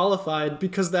disqualified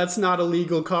because that's not a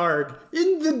legal card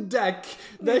in the deck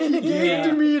that he gave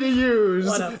to me to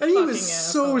use. And he was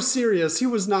so serious. He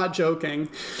was not joking.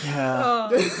 Yeah.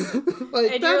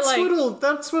 Like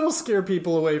that's what'll scare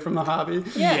people away from the hobby.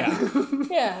 Yeah.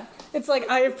 Yeah. It's like,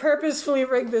 I have purposefully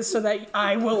rigged this so that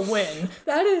I will win.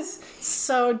 That is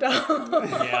so dumb.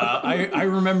 Yeah, I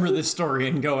remember this story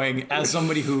and going, as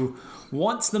somebody who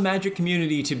wants the Magic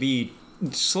community to be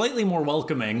slightly more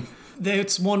welcoming,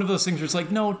 it's one of those things where it's like,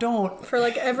 no, don't. For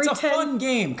like every it's a fun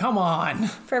game. Come on.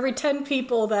 For every 10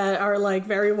 people that are like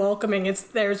very welcoming,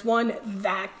 there's one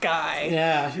that guy.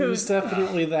 Yeah, who's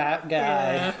definitely that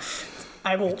guy. Yeah.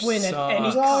 I will win at any cost.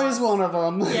 There's always one of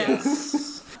them.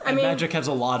 Yes. I mean, Magic has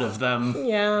a lot of them.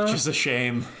 Yeah. Which is a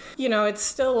shame. You know, it's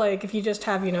still like if you just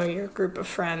have, your group of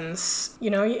friends,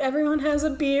 everyone has a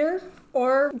beer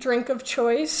or drink of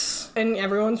choice and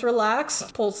everyone's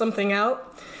relaxed, pull something out.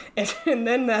 And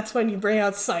then that's when you bring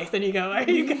out Scythe and you go, are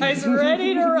you guys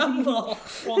ready to rumble?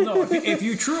 Well, no, if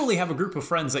you truly have a group of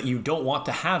friends that you don't want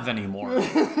to have anymore,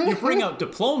 you bring out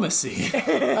Diplomacy.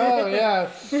 Oh, yeah.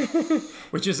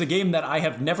 Which is a game that I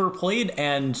have never played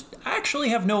and actually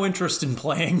have no interest in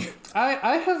playing.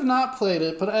 I have not played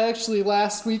it, but I actually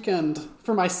last weekend,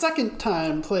 for my second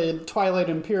time, played Twilight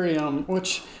Imperium,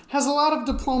 which has a lot of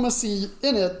diplomacy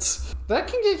in it. That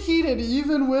can get heated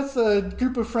even with a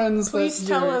group of friends that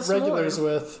you're regulars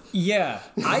with. Yeah.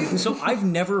 I've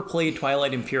never played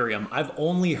Twilight Imperium. I've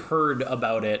only heard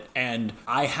about it, and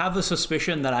I have a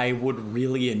suspicion that I would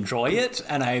really enjoy it,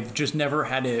 and I've just never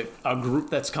had a group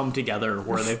that's come together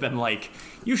where they've been like,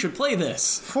 you should play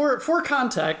this. For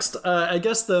context, I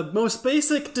guess the most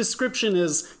basic description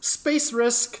is space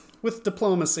risk with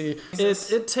diplomacy.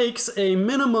 It takes a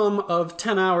minimum of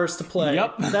 10 hours to play.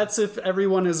 Yep. That's if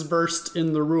everyone is versed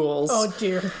in the rules. Oh,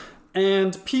 dear.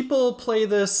 And people play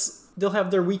this. They'll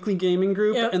have their weekly gaming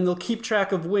group, and they'll keep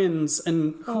track of wins,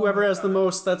 and whoever has the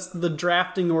most, that's the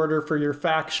drafting order for your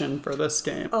faction for this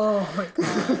game. Oh, my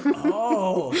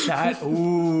God.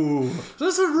 Ooh. So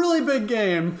this is a really big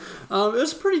game.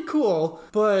 It's pretty cool,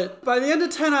 but by the end of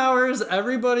 10 hours,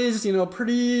 everybody's,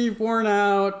 pretty worn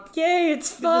out. Yay, it's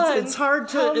fun. It's hard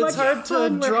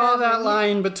to draw that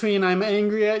line between I'm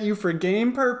angry at you for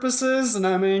game purposes and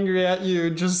I'm angry at you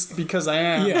just because I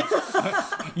am.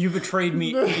 Yeah. You betrayed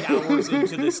me 8 hours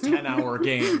into this 10-hour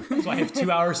game, so I have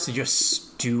 2 hours to just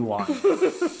stew on.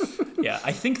 Yeah,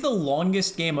 I think the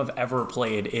longest game I've ever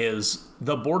played is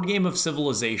the board game of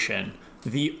Civilization,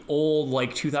 the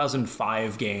old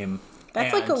 2005 game.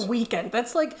 That's like a weekend.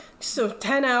 That's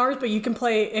 10 hours, but you can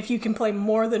play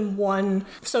more than one.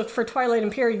 So for Twilight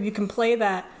Imperium, you can play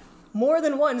that more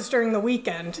than once during the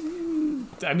weekend.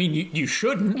 I mean, you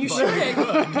shouldn't. You but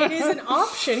shouldn't. It is an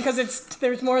option because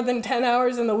there's more than 10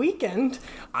 hours in the weekend.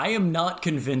 I am not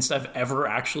convinced I've ever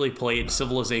actually played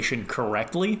Civilization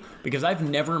correctly because I've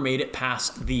never made it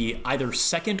past the either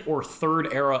second or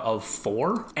third era of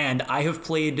 4, and I have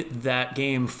played that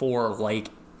game for like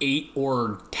 8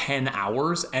 or 10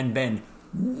 hours and been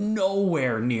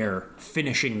nowhere near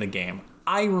finishing the game.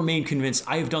 I remain convinced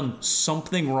I have done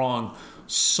something wrong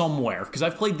somewhere because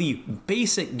I've played the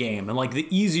basic game and like the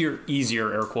easier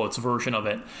air quotes version of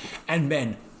it and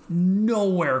been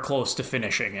nowhere close to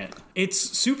finishing it. It's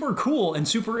super cool and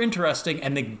super interesting,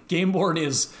 and the game board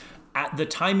is, at the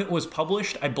time it was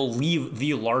published, I believe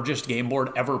the largest game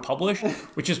board ever published,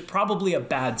 which is probably a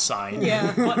bad sign.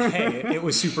 Yeah. But hey, it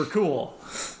was super cool.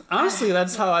 Honestly,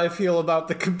 that's how I feel about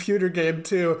the computer game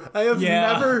too. I have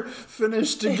never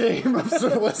finished a game of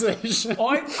Civilization. Oh,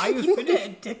 I have You finished. get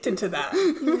addicted to that.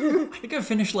 I think I've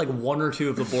finished like 1 or 2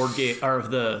 of the board game or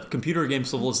of the computer game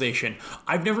Civilization.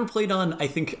 I've never played on, I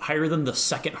think, higher than the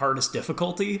second hardest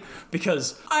difficulty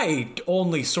because I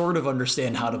only sort of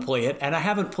understand how to play it, and I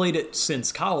haven't played it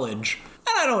since college.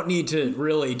 And I don't need to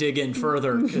really dig in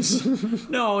further because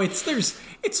no, it's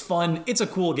fun. It's a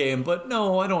cool game, but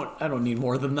no, I don't need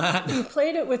more than that. You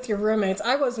played it with your roommates.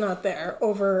 I was not there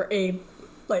over a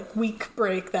week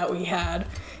break that we had,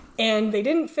 and they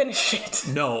didn't finish it.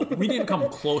 No, we didn't come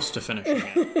close to finishing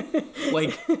it.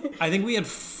 Like, I think we had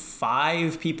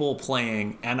 5 people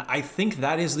playing, and I think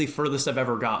that is the furthest I've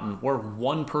ever gotten, where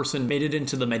one person made it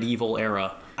into the medieval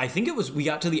era. I think we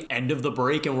got to the end of the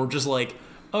break, and we're just like,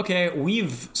 okay,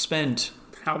 we've spent...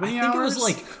 How many I think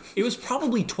hours? it was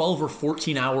probably 12 or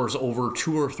 14 hours over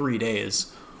 2 or 3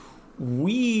 days.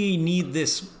 We need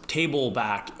this table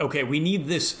back. Okay, we need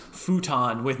this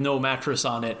futon with no mattress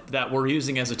on it that we're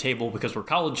using as a table because we're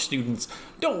college students.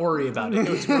 Don't worry about it. It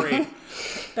was great.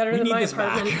 Better than my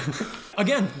apartment.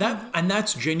 Again,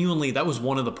 that's genuinely, that was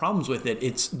one of the problems with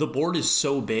it. The board is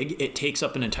so big, it takes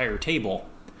up an entire table.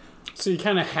 So you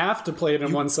kind of have to play it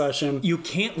in one session. You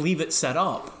can't leave it set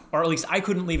up. Or at least I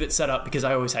couldn't leave it set up because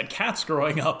I always had cats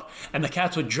growing up, and the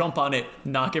cats would jump on it,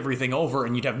 knock everything over,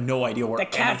 and you'd have no idea where The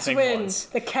cats anything win. was.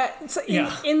 The cat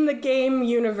Yeah. in the game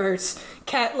universe,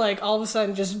 all of a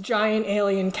sudden just giant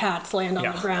alien cats land on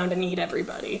Yeah. the ground and eat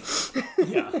everybody.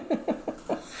 Yeah.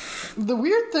 The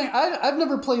weird thing, I've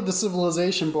never played the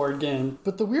Civilization board game,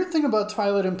 but the weird thing about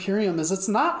Twilight Imperium is it's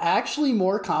not actually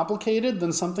more complicated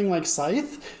than something like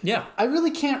Scythe. Yeah. I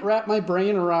really can't wrap my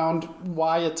brain around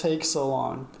why it takes so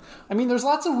long. I mean, there's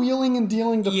lots of wheeling and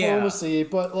dealing diplomacy,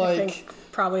 but I think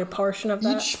probably a portion of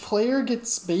that. each player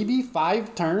gets maybe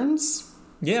 5 turns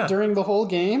Yeah. during the whole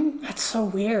game. That's so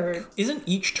weird. Isn't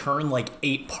each turn like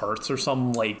 8 parts or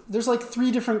some like... There's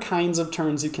 3 different kinds of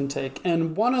turns you can take,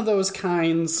 and one of those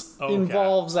kinds Okay.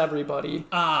 involves everybody.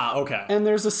 Ah, okay. And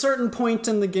there's a certain point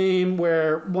in the game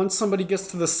where once somebody gets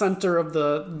to the center of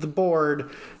the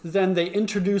board, then they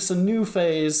introduce a new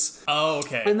phase. Oh,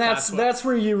 okay. And that's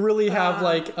where you really have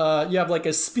you have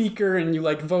a speaker and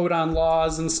you vote on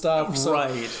laws and stuff. So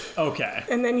Right. Okay.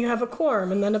 And then you have a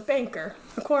quorum and then a banker.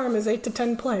 A quorum is 8 to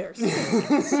 10 players.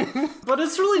 But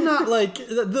it's really not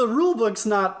the rule book's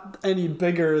not any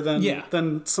bigger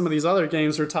than some of these other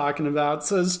games we're talking about.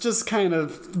 So it's just kind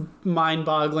of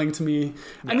mind-boggling to me.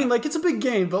 I mean, it's a big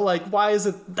game, but why is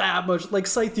it that much?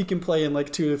 Scythe you can play in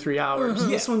 2 to 3 hours.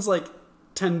 Mm-hmm. This one's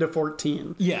 10 to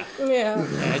 14. Yeah. Yeah.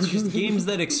 Yeah, it's just games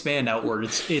that expand outward.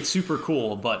 It's super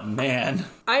cool, but man.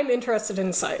 I'm interested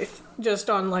in Scythe, just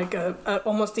on a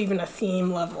almost even a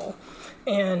theme level.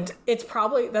 And that's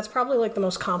probably the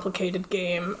most complicated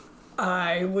game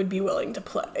I would be willing to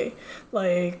play.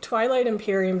 Twilight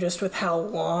Imperium, just with how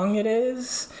long it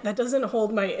is, that doesn't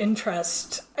hold my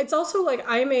interest. It's also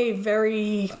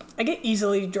I get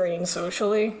easily drained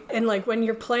socially. And when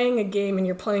you're playing a game and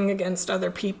you're playing against other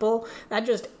people, that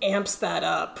just amps that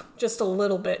up just a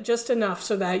little bit, just enough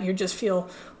so that you just feel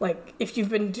if you've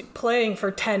been playing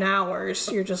for 10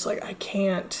 hours, you're just I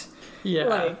can't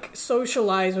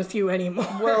socialize with you anymore.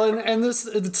 Well, and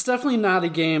it's definitely not a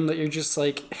game that you're just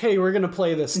hey, we're gonna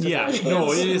play this today. Yeah,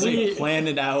 no, it is planned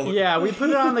it out. Yeah, we put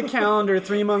it on the calendar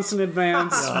 3 months in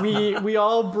advance. We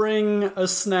all bring a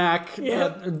snack,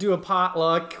 do a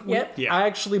potluck. Yep. Yeah. I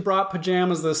actually brought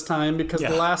pajamas this time because the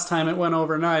last time it went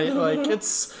overnight.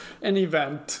 an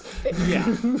event. Yeah.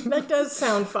 That does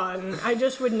sound fun. I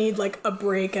just would need like a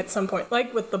break at some point,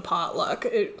 like with the potluck.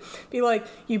 It'd be like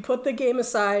you put the game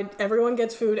aside, everyone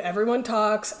gets food, everyone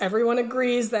talks, everyone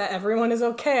agrees that everyone is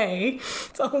okay.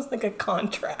 It's almost like a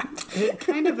contract. It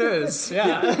kind of is,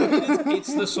 yeah.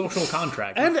 It's the social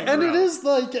contract. You And figure it out. is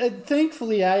like,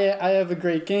 thankfully, I have a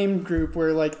great game group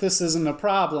where like this isn't a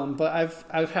problem. But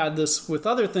I've had this with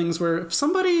other things where if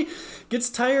somebody gets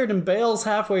tired and bails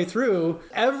halfway through,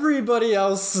 everybody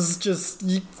else is just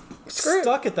Screwed.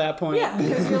 stuck at that point. Yeah,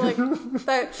 because you're like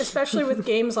that, especially with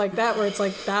games like that, where it's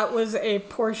like that was a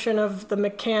portion of the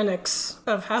mechanics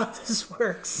of how this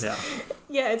works. Yeah.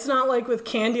 Yeah, it's not like with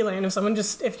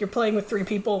Candyland. If you're playing with 3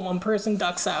 people, one person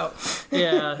ducks out.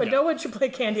 Yeah. But no one should play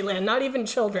Candyland, not even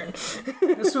children.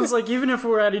 This one's like, even if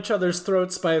we're at each other's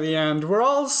throats by the end, we're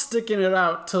all sticking it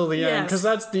out till the end, Yes. because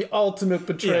that's the ultimate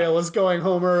betrayal, Yeah. is going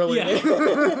home early. Yeah.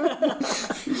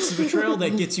 It's a betrayal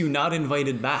that gets you not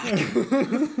invited back.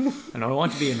 And I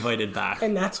want to be invited back.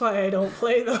 And that's why I don't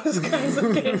play those kinds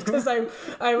of games, because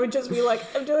I would just be like,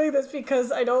 I'm doing this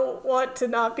because I don't want to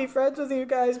not be friends with you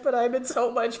guys, but I'm in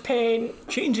so much pain.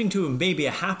 Changing to maybe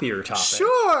a happier topic.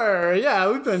 Sure. Yeah,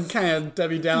 we've been kind of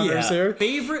Debbie Downers here.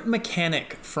 Favorite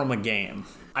mechanic from a game.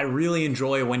 I really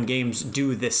enjoy when games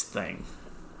do this thing.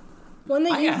 One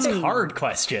that I you ask think, hard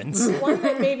questions. one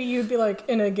that maybe you'd be like,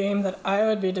 in a game that I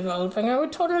would be developing, I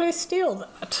would totally steal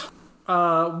that.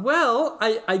 Well,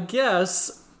 I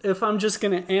guess if I'm just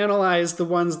going to analyze the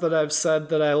ones that I've said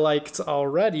that I liked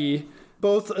already,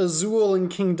 both Azul and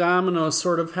King Domino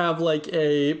sort of have like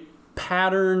a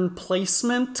pattern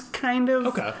placement kind of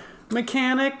Okay.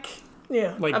 mechanic.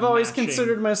 Yeah. Like I've always matching.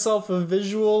 considered myself a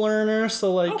visual learner,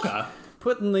 so like Okay.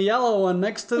 putting the yellow one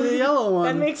next to the yellow one.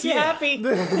 That makes you Yeah. happy.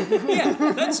 Yeah,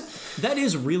 that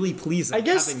is really pleasing. I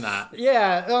guess, having that.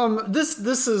 yeah,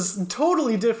 this is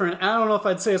totally different. I don't know if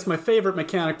I'd say it's my favorite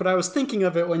mechanic, but I was thinking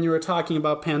of it when you were talking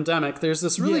about Pandemic. There's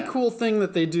this really Yeah. cool thing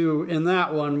that they do in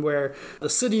that one where the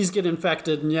cities get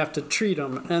infected and you have to treat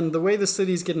them. And the way the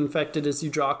cities get infected is you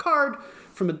draw a card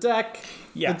from a deck.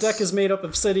 Yes. The deck is made up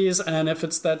of cities, and if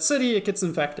it's that city, it gets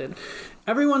infected.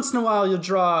 Every once in a while, you'll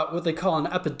draw what they call an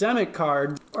epidemic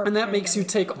card, Or and that makes you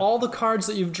take all the cards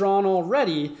that you've drawn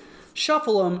already,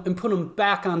 shuffle them, and put them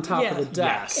back on top Yeah. of the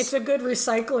deck. Yes. It's a good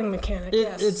recycling mechanic,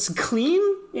 yes. It's clean,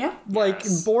 yeah. like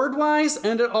Yes. board wise,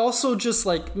 and it also just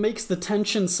like makes the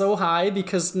tension so high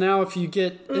because now if you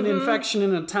get an infection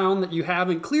in a town that you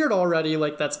haven't cleared already,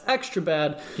 like that's extra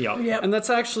bad. Yep. Yep. And that's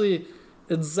actually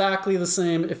exactly the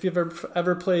same if you've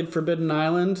ever played Forbidden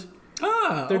Island.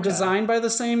 Ah, They're okay. designed by the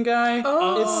same guy.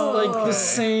 Oh. It's like the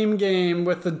same game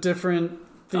with a different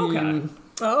theme. Okay.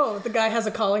 Oh, the guy has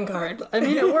a calling card. I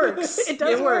mean, it works. It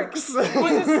does work. works.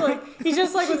 He's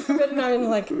just like with Forbidden Island,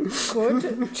 like,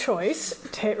 good choice.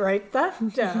 Write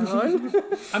that down.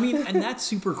 I mean, and that's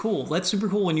super cool. That's super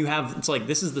cool when you have, it's like,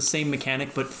 this is the same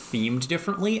mechanic but themed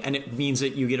differently, and it means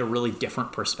that you get a really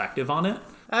different perspective on it.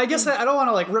 I guess I don't want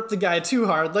to like rip the guy too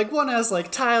hard. Like one has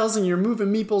like tiles and you're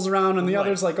moving meeples around, and the Right.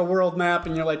 other's like a world map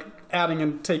and you're like adding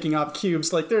and taking off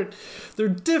cubes. Like they're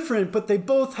different, but they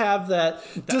both have that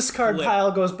discard flip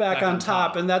pile goes back on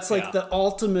top, top. and that's like Yeah. the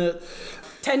ultimate.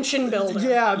 Tension builder.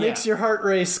 Yeah, it makes your heart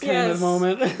race kind Yes. of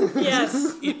moment.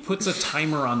 Yes. It puts a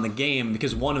timer on the game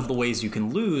because one of the ways you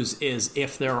can lose is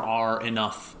if there are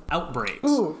enough outbreaks.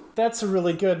 Ooh, that's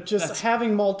really good. Just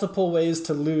having multiple ways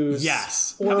to lose.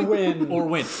 Yes. Or win. Or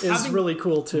win. Is Having really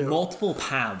cool too. Multiple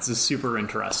paths is super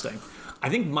interesting. I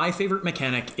think my favorite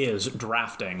mechanic is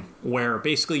drafting, where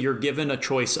basically you're given a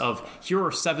choice of here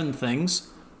are 7 things,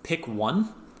 pick one.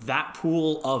 That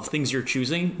pool of things you're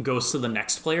choosing goes to the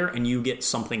next player and you get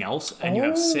something else, and you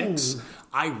have 6.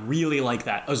 I really like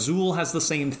that. Azul has the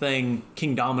same thing.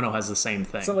 King Domino has the same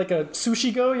thing. Is it like a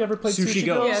Sushi Go? You ever played Sushi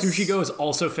Go. Yes. Sushi Go is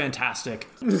also fantastic.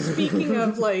 Speaking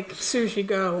of like Sushi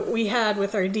Go, we had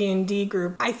with our D&D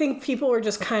group, I think people were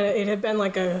just kind of, it had been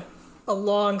like a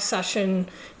long session,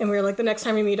 and we were like, the next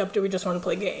time we meet up, do we just want to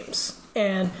play games?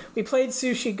 And we played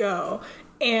Sushi Go.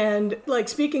 And like,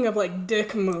 speaking of like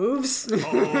dick moves,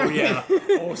 Oh yeah.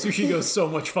 Oh, Sushi Go is so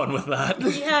much fun with that.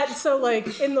 we had, so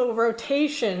like in the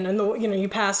rotation, and you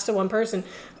pass to one person,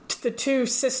 the 2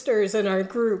 sisters in our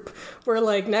group were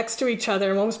like next to each other,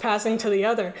 and one was passing to the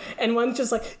other, and one's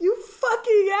just like, you fucking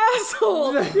fucking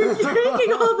asshole! You're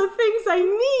taking all the things I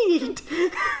need,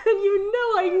 and you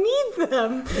know I need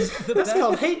them. That's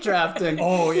called hate drafting.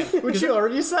 Oh, yeah. Which you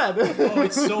already said. Oh,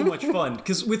 it's so much fun.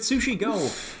 Because with Sushi Go,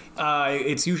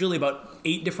 it's usually about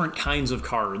 8 different kinds of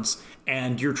cards,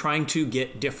 and you're trying to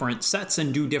get different sets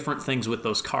and do different things with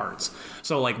those cards.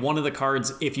 So, like, one of the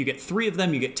cards, if you get 3 of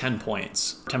them, you get 10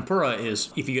 points. Tempura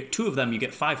is, if you get 2 of them, you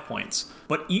get 5 points.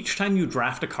 But each time you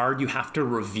draft a card, you have to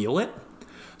reveal it.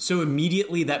 So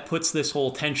immediately that puts this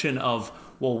whole tension of,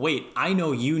 well, wait, I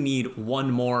know you need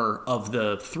 1 more of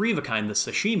the 3 of a kind, the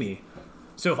sashimi.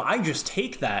 So if I just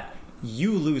take that,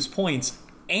 you lose points,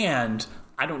 and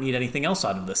I don't need anything else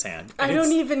out of this hand. And I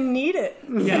don't even need it.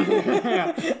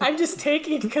 Yeah. I'm just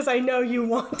taking it because I know you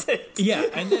want it. Yeah,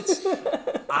 and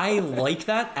I like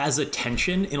that as a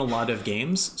tension in a lot of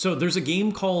games. So there's a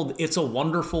game called It's a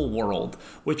Wonderful World,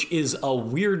 which is a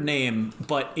weird name,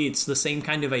 but it's the same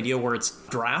kind of idea where it's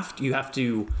draft. You have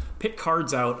to pick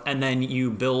cards out, and then you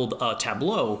build a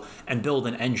tableau and build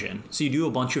an engine. So you do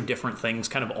a bunch of different things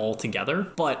kind of all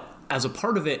together. But as a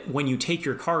part of it, when you take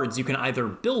your cards, you can either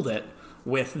build it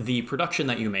with the production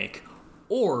that you make,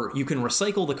 or you can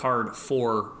recycle the card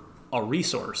for a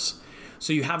resource.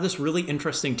 So you have this really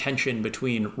interesting tension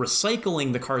between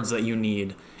recycling the cards that you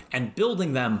need and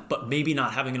building them, but maybe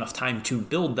not having enough time to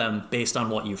build them based on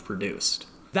what you've produced.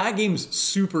 That game's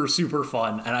super, super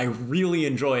fun, and I really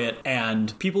enjoy it,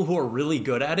 and people who are really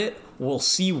good at it will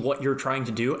see what you're trying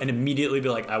to do and immediately be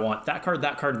like, I want that card,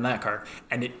 and that card,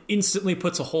 and it instantly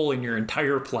puts a hole in your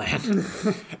entire plan.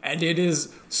 And it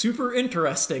is super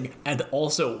interesting and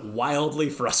also wildly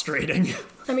frustrating.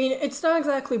 I mean, it's not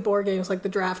exactly board games like the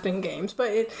drafting games, but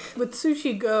with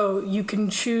Sushi Go, you can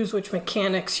choose which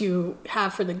mechanics you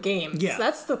have for the game. Yeah. So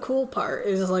that's the cool part,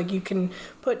 is like you can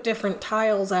put different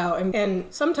tiles out, and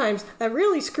sometimes that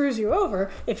really screws you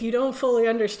over if you don't fully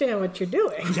understand what you're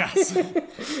doing. Yes.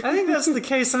 I think that's the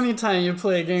case anytime you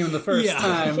play a game the first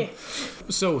time.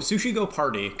 So Sushi Go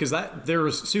Party, because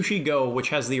there's Sushi Go, which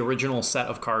has the original set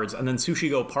of cards, and then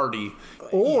Sushi Go Party.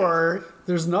 Or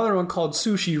there's another one called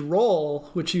Sushi Roll,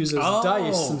 which uses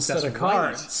dice instead that's of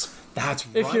cards. Right. That's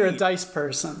right. If you're a dice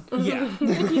person. Yeah.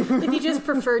 If you just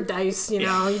prefer dice, you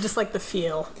just like the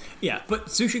feel. Yeah, but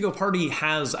Sushi Go Party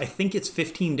has, I think it's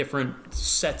 15 different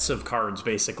sets of cards,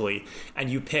 basically, and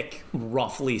you pick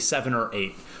roughly 7 or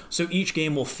 8. So each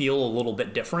game will feel a little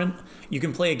bit different. You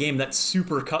can play a game that's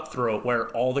super cutthroat, where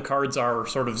all the cards are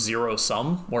sort of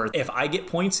zero-sum, where if I get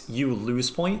points, you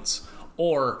lose points.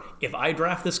 Or if I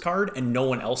draft this card and no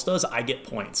one else does, I get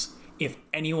points. If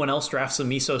anyone else drafts a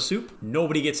miso soup,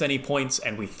 nobody gets any points,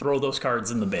 and we throw those cards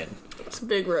in the bin. It's a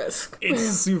big risk. It's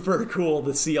super cool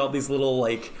to see all these little,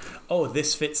 like, oh,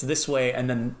 this fits this way, and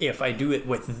then if I do it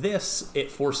with this,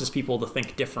 it forces people to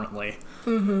think differently.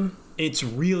 Mm-hmm. It's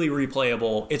really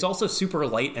replayable. It's also super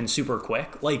light and super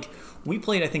quick. Like, we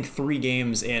played, I think, 3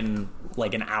 games in,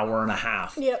 like, an hour and a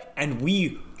half. Yep. And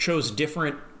we chose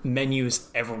different menus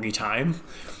every time.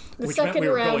 The which meant second we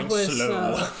were round going was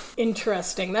slow.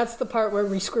 Interesting. That's the part where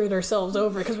we screwed ourselves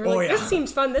over, because we're like, yeah. this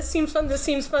seems fun, this seems fun, this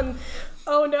seems fun.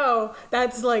 Oh no,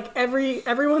 that's like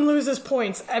everyone loses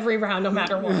points every round, no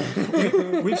matter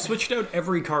what. We've switched out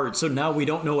every card, so now we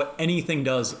don't know what anything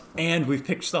does, and we've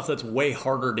picked stuff that's way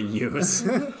harder to use.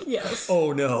 Yes.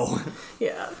 Oh no.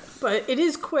 Yeah. But it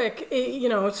is quick,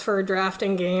 it's for a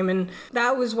drafting game, and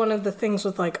that was one of the things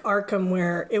with like Arkham,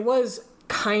 where it was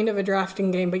kind of a drafting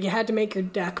game, but you had to make your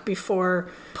deck before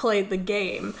played the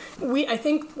game. I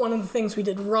think one of the things we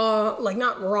did wrong, like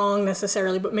not wrong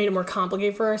necessarily, but made it more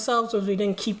complicated for ourselves, was we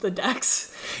didn't keep the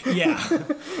decks. Yeah.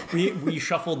 We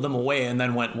shuffled them away and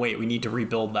then went, wait, we need to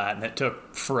rebuild that, and it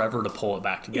took forever to pull it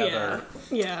back together.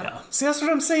 Yeah. See, that's what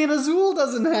I'm saying Azul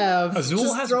doesn't have. Azul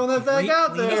just has throwing that back great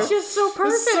out there. cleanup. It's just so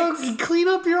perfect. It's so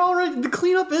cleanup, the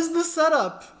cleanup is the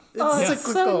setup. It's it's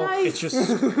cyclical. so nice. It's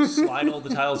just slide all the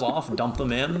tiles off, dump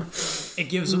them in. It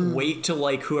gives weight to,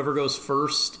 like, whoever goes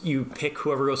first. You pick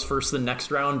whoever goes first the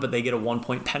next round, but they get a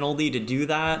 1-point penalty to do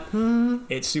that.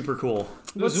 It's super cool.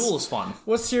 Azul is fun.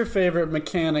 What's your favorite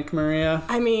mechanic, Maria?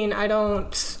 I mean, I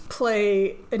don't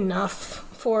play enough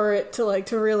for it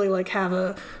to really have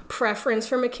a preference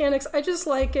for mechanics. I just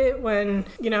like it when,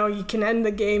 you can end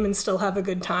the game and still have a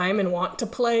good time and want to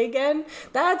play again.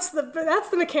 That's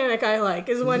the mechanic I like,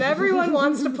 is when everyone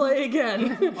wants to play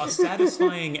again. A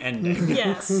satisfying ending.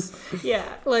 Yes. Yeah.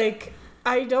 Like,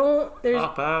 I don't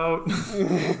Pop out.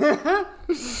 I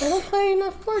don't play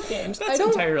enough board games. That's I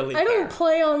entirely fair. don't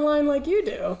play online like you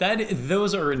do.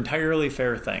 Those are entirely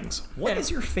fair things. What is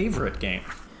your favorite game?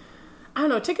 I don't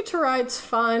know, Ticket to Ride's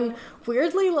fun.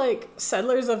 Weirdly, like,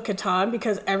 Settlers of Catan,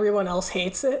 because everyone else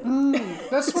hates it.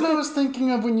 That's what I was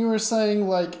thinking of when you were saying,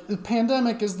 like, the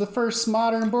Pandemic is the first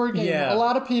modern board game. Yeah. A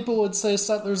lot of people would say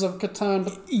Settlers of Catan,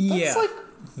 but that's, Yeah. like,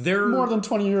 They're more than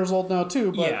 20 years old now,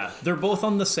 too. But yeah, they're both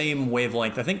on the same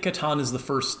wavelength. I think Catan is the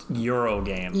first Euro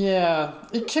game. yeah,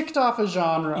 it kicked off a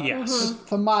genre. Yes.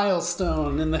 The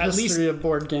milestone in the At history least- of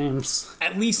board games.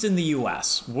 At least in the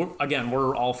US.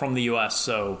 We're all from the US,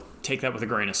 so take that with a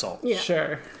grain of salt. Yeah.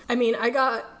 Sure. I mean, I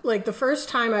got, like, the first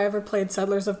time I ever played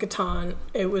Settlers of Catan,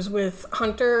 it was with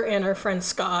Hunter and our friend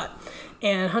Scott.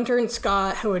 And Hunter and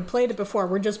Scott, who had played it before,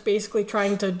 were just basically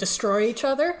trying to destroy each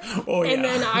other. Oh, yeah. And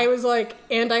then I was like,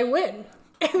 and I win.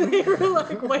 And they were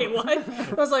like, wait, what?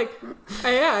 I was like, oh,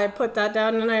 yeah, I put that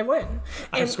down and I win.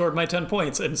 I've And scored my 10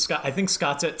 points, and I think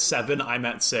Scott's at 7, I'm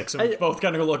at 6, and we both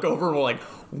kind of look over and we're like,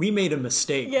 we made a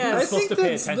mistake. Yeah, we were I supposed to pay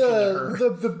That's attention to her.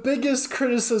 the biggest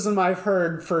criticism I've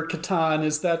heard for Catan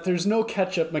is that there's no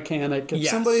catch-up mechanic. If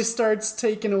Yes. somebody starts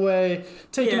taking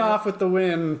Yeah. off with the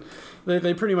win,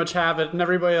 they pretty much have it, and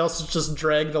everybody else is just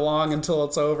dragged along until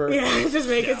it's over. yeah, just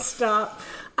make it stop.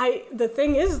 The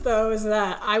thing is, though, is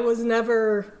that I was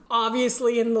never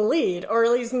obviously in the lead, or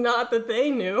at least not that they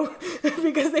knew,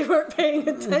 because they weren't paying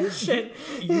attention.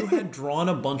 You had drawn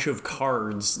a bunch of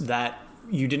cards that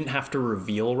you didn't have to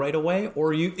reveal right away,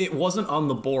 or it wasn't on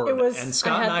the board. It was- and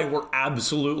Scott and I I had- were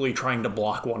absolutely trying to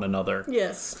block one another.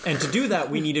 Yes. And to do that,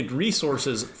 we needed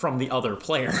resources from the other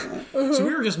player. So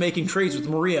we were just making trades with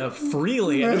Maria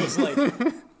freely, and it was like,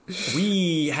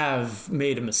 we have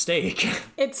made a mistake.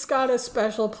 It's got a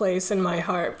special place in my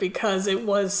heart because it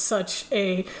was such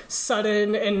a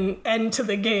sudden end to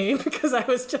the game, because I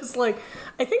was just like,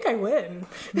 I think I win.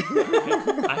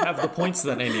 I have the points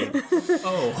that I need.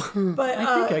 Oh, But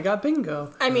I think I got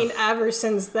bingo. I mean, ever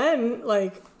since then,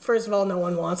 like, first of all, no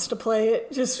one wants to play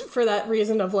it just for that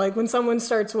reason of, like, when someone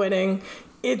starts winning,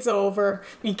 it's over.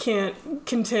 You can't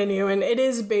continue. And it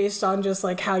is based on just,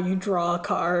 like, how you draw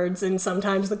cards, and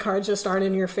sometimes the cards just aren't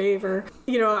in your favor.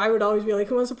 You know, I would always be like,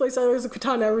 who wants to play Settlers of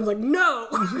Catan? Everyone's like, no!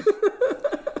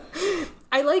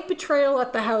 I like Betrayal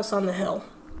at the House on the Hill.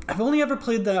 I've only ever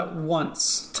played that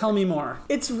once. Tell me more.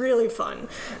 It's really fun.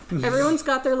 Everyone's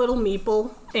got their little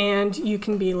meeple, and you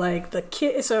can be like the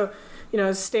kid. So, you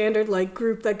know, standard like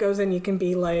group that goes in, you can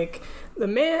be like the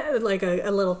man, like a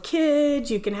little kid.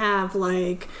 You can have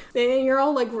like, and you're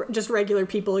all like just regular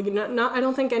people. You know, not I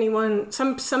don't think anyone.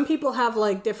 Some people have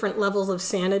like different levels of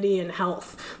sanity and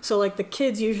health. So like the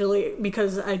kids usually,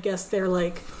 because I guess they're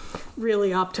like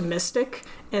really optimistic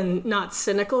and not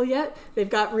cynical yet, they've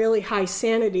got really high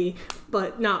sanity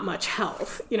but not much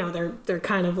health. You know, they're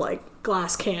kind of like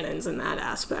glass cannons in that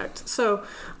aspect. So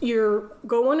you're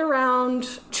going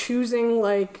around choosing,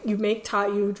 like, you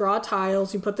draw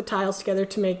tiles, you put the tiles together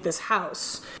to make this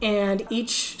house, and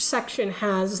each section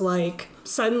has like,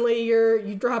 suddenly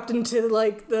you dropped into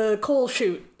like the coal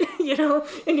chute, you know,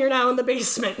 and you're now in the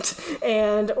basement,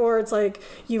 or it's like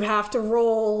you have to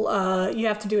you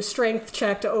have to do a strength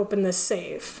check to open this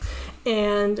safe,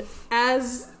 and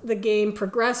as the game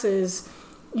progresses,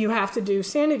 you have to do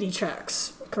sanity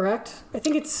checks. Correct? I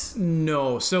think it's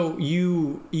no. So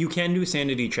you can do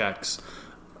sanity checks.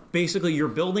 Basically, you're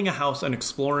building a house and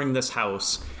exploring this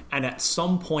house, and at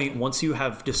some point, once you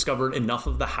have discovered enough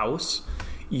of the house,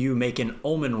 you make an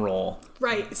omen roll.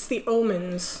 right. It's the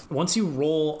omens. Once you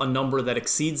roll a number that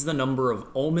exceeds the number of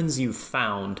omens you've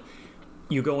found,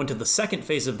 you go into the second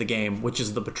phase of the game, which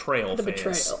is the betrayal phase.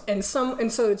 Betrayal, and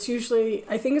so it's usually,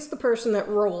 I think it's the person that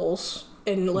rolls.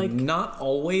 And like, Not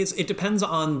always. It depends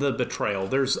on the betrayal.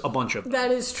 There's a bunch of them. that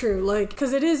is true, like,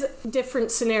 because it is different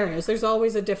scenarios. There's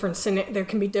always a different there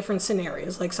can be different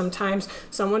scenarios. Like sometimes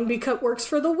someone works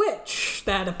for the witch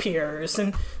that appears,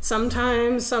 and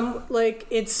sometimes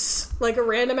it's like a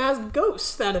random ass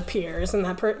ghost that appears, and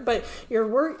but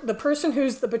the person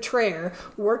who's the betrayer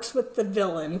works with the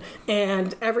villain,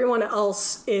 and everyone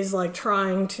else is like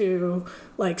trying to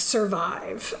like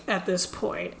survive at this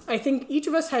point. I think each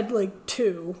of us had like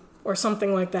 2 or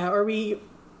something like that, or we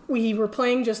were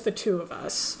playing just the 2 of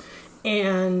us,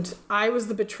 and I was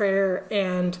the betrayer,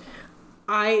 and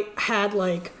I had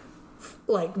like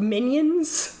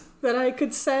minions that I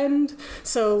could send.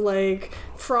 So like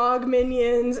frog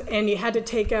minions, and you had to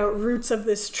take out roots of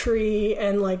this tree,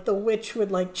 and like the witch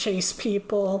would like chase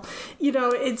people. You know,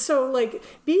 it's so like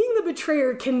being the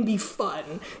betrayer can be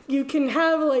fun. You can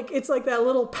have like, it's like that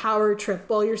little power trip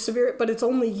while you're severe, but it's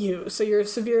only you, so you're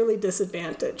severely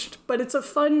disadvantaged. But it's a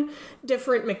fun,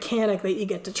 different mechanic that you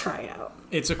get to try out.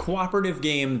 It's a cooperative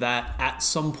game that at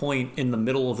some point in the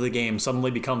middle of the game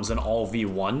suddenly becomes an all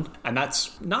v1, and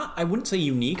that's not, I wouldn't say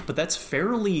unique, but that's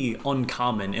fairly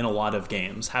uncommon in a lot of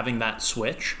games, having that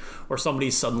switch where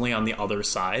somebody's suddenly on the other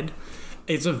side.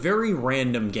 It's a very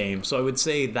random game, so I would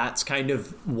say that's kind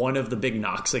of one of the big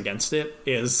knocks against it,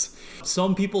 is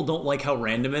some people don't like how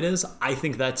random it is. I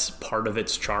think that's part of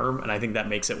its charm, and I think that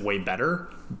makes it way better,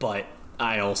 but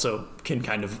I also can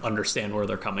kind of understand where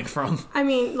they're coming from. I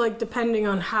mean, like, depending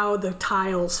on how the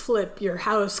tiles flip, your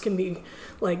house can be,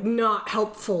 like, not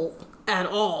helpful at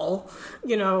all.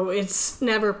 You know, it's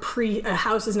never a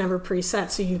house is never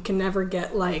preset, so you can never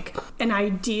get, like, an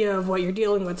idea of what you're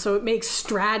dealing with. So it makes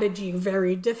strategy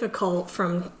very difficult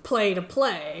from play to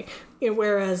play.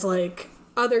 Whereas, like,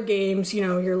 other games, you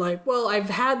know, you're like, well, I've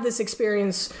had this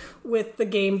experience with the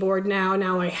game board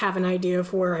now I have an idea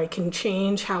of where I can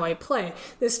change how I play.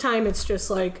 This time it's just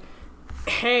like,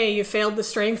 hey, you failed the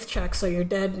strength check, so you're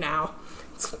dead now.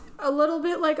 It's a little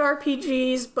bit like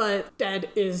RPGs, but dead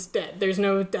is dead. There's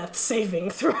no death saving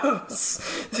throws,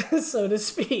 so to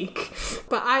speak.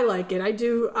 But I like it.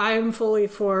 I'm fully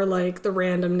for, like, the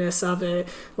randomness of it,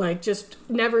 like, just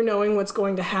never knowing what's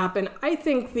going to happen. I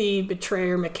think the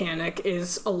betrayer mechanic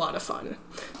is a lot of fun.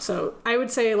 So I would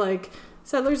say, like,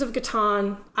 Settlers of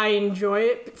Catan, I enjoy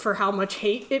it for how much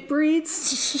hate it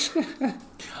breeds.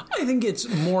 I think it's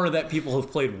more that people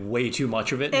have played way too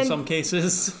much of it in some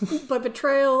cases. But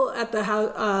Betrayal at the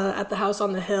House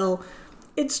on the Hill,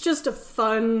 it's just a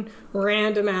fun,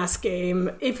 random-ass game.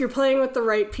 If you're playing with the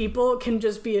right people, it can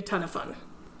just be a ton of fun.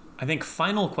 I think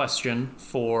final question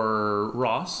for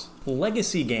Ross.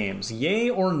 Legacy games, yay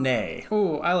or nay?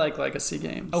 Ooh, I like legacy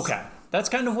games. Okay, that's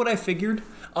kind of what I figured.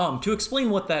 To explain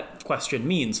what that question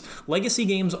means, legacy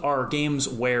games are games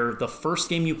where the first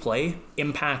game you play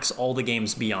impacts all the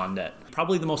games beyond it.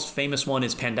 Probably the most famous one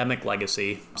is Pandemic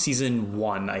Legacy, Season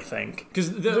 1, I think.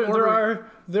 Because there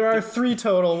are 3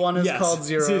 total. One is called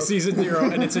 0. Season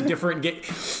 0, and it's a different game.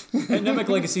 Pandemic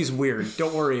Legacy is weird.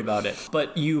 Don't worry about it.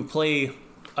 But you play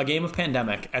a game of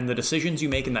Pandemic, and the decisions you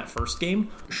make in that first game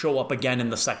show up again in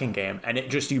the second game, and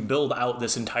you build out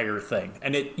this entire thing.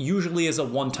 And it usually is a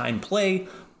one-time play,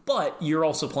 but you're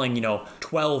also playing,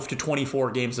 12 to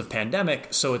 24 games of Pandemic,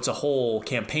 so it's a whole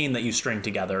campaign that you string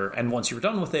together, and once you're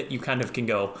done with it, you kind of can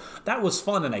go, that was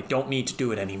fun, and I don't need to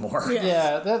do it anymore.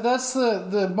 Yeah, that's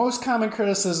the most common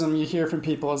criticism you hear from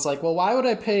people is like, well, why would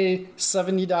I pay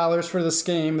 $70 for this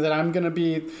game that I'm going to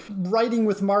be writing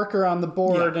with marker on the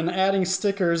board and adding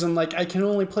stickers, and like I can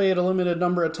only play it a limited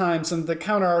number of times, and the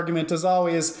counter argument is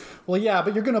always, well, yeah,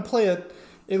 but you're going to play it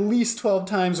at least 12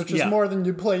 times, which is more than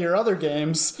you play your other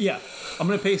games. Yeah. I'm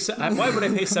going to pay... Why would I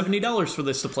pay $70 for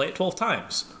this to play it 12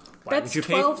 times? Why That's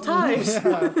 12 times.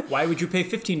 Why would you pay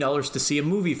 $15 to see a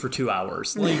movie for 2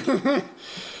 hours? Like,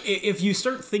 if you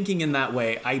start thinking in that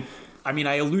way, I mean,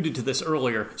 I alluded to this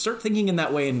earlier. Start thinking in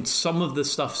that way and some of the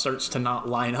stuff starts to not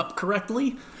line up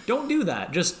correctly. Don't do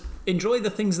that. Just enjoy the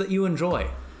things that you enjoy.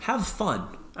 Have fun.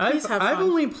 I've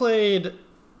only played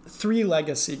 3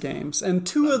 legacy games, and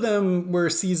 2 of them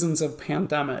were Seasons of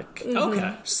Pandemic.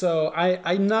 Okay. So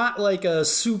I'm not like a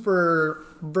super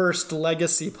versed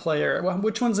legacy player. Well,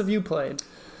 which ones have you played?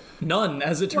 None,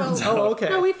 as it turns out. Oh, okay.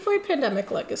 No, we've played Pandemic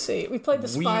Legacy. We played the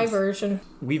Spy version.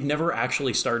 We've never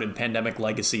actually started Pandemic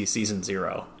Legacy Season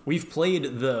 0. We've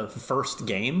played the first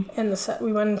game. And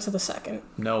we went into the second.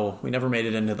 No, we never made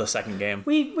it into the second game.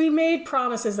 We made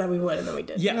promises that we would, and then we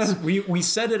didn't. Yes, we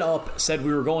set it up, said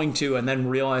we were going to, and then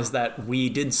realized that we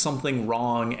did something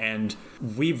wrong, and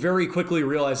we very quickly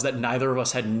realized that neither of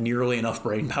us had nearly enough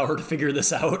brain power to figure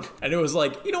this out. And it was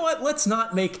like, you know what, let's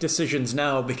not make decisions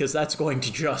now, because that's going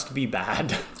to just be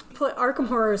bad. Arkham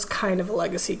Horror is kind of a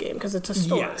legacy game because it's a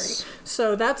story. Yes.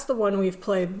 So that's the one we've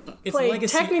played.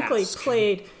 Technically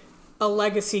played a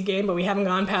legacy game, but we haven't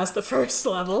gone past the first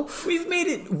level. We've made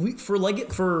it for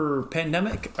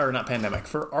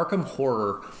Arkham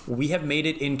Horror. We have made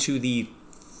it into the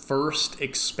first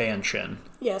expansion.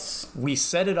 Yes. We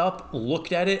set it up,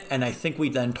 looked at it, and I think we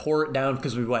then tore it down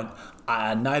because we went,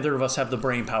 neither of us have the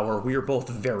brain power. We are both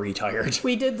very tired.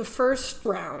 We did the first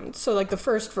round, so like the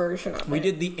first version of it. We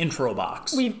did the intro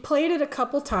box. We played it a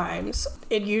couple times.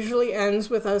 It usually ends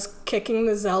with us kicking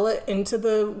the zealot into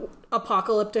the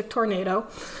apocalyptic tornado.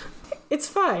 It's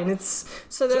fine. It's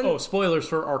so then. Oh, spoilers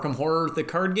for Arkham Horror, the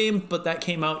card game, but that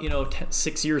came out,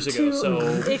 6 years ago. So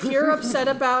if you're upset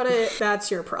about it, that's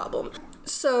your problem.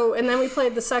 So, and then we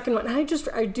played the second one, and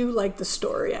I do like the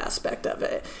story aspect of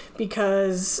it,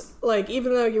 because, like,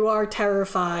 even though you are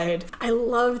terrified, I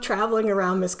love traveling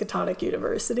around Miskatonic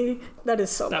University. That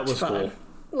is so much fun. Cool.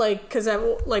 Like, because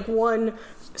one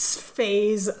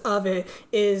phase of it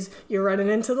is you're running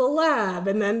into the lab,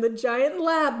 and then the giant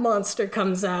lab monster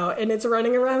comes out, and it's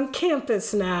running around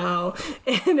campus now,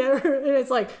 and it's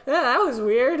like, that was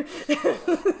weird.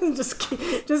 just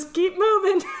keep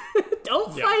moving.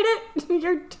 Don't fight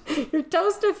it. You're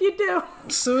toast if you do.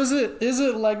 So is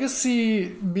it legacy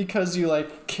because you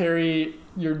like carry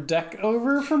your deck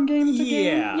over from game to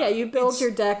game? Yeah, you build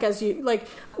your deck as you like.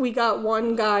 We got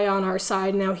one guy on our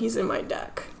side now. He's in my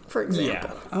deck, for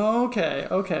example. Yeah.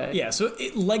 Okay. Yeah, so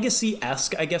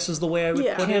legacy-esque, I guess, is the way I would put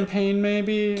it. Campaign,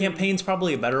 maybe? Campaign's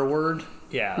probably a better word.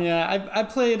 Yeah. Yeah, I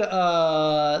played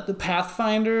the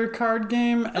Pathfinder card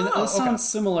game, and it sounds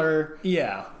similar.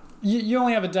 Yeah. You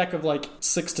only have a deck of like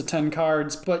 6 to 10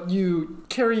 cards, but you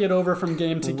carry it over from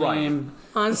game to game.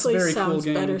 Honestly, it's a very sounds cool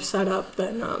game. better set up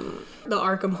than the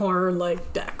Arkham Horror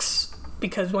like decks.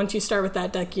 Because once you start with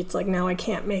that deck, it's like, now I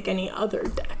can't make any other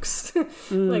decks.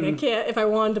 Like, I can't, if I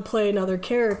wanted to play another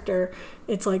character,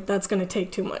 it's like, that's going to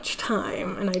take too much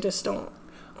time, and I just don't.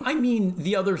 I mean,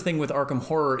 the other thing with Arkham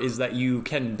Horror is that you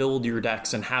can build your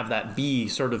decks and have that be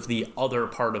sort of the other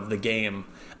part of the game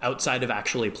outside of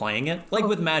actually playing it. Like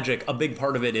with Magic, a big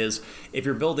part of it is if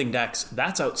you're building decks,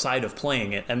 that's outside of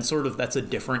playing it, and sort of that's a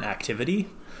different activity,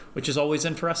 which is always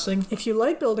interesting. If you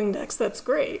like building decks, that's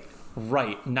great.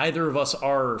 Right. Neither of us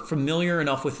are familiar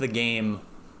enough with the game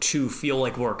to feel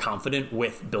like we're confident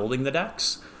with building the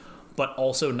decks, but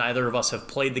also neither of us have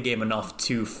played the game enough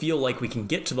to feel like we can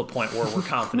get to the point where we're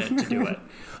confident to do it.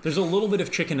 There's a little bit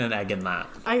of chicken and egg in that.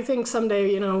 I think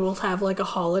someday, we'll have like a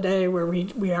holiday where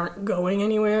we aren't going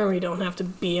anywhere, we don't have to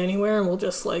be anywhere, and we'll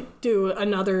just like do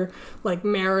another like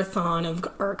marathon of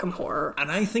Arkham Horror.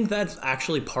 And I think that's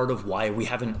actually part of why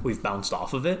we've bounced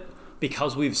off of it.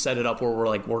 Because we've set it up where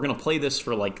we're going to play this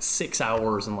for like 6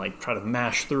 hours and like try to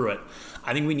mash through it.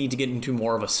 I think we need to get into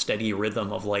more of a steady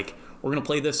rhythm of like, we're going to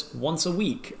play this once a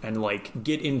week and like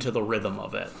get into the rhythm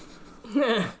of it.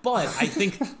 But I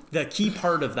think the key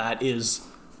part of that is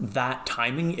that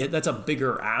timing. That's a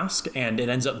bigger ask, and it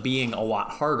ends up being a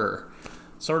lot harder.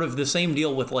 Sort of the same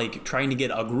deal with like trying to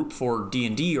get a group for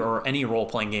D&D or any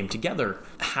role-playing game together.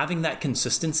 Having that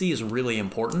consistency is really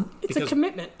important. It's a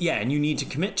commitment. Yeah, and you need to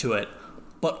commit to it.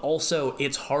 But also,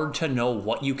 it's hard to know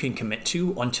what you can commit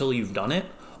to until you've done it,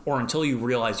 or until you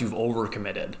realize you've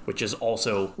overcommitted, which is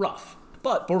also rough.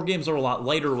 But board games are a lot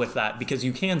lighter with that, because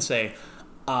you can say,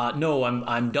 no,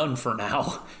 I'm done for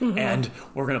now, and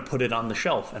we're going to put it on the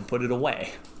shelf and put it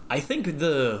away. I think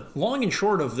the long and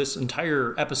short of this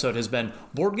entire episode has been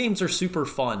board games are super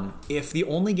fun. If the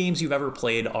only games you've ever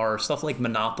played are stuff like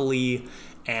Monopoly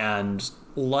and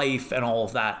Life and all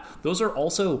of that, those are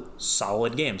also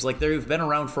solid games. Like, they've been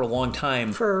around for a long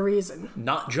time. For a reason.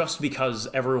 Not just because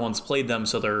everyone's played them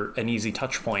so they're an easy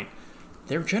touch point.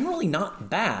 They're generally not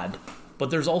bad, but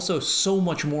there's also so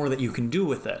much more that you can do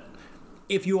with it.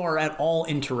 If you are at all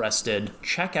interested,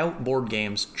 check out board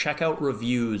games, check out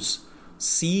reviews,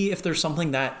 see if there's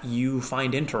something that you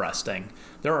find interesting.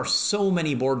 There are so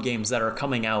many board games that are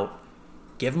coming out.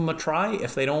 Give them a try.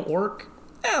 If they don't work,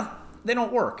 they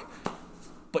don't work.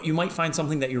 But you might find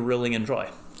something that you really enjoy.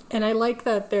 And I like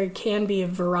that there can be a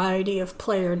variety of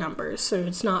player numbers. So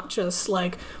it's not just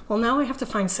like, well, now I have to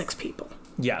find 6 people.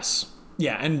 Yes.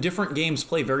 Yeah, and different games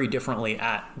play very differently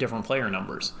at different player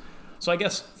numbers. So I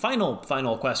guess final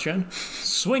question.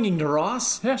 Swinging to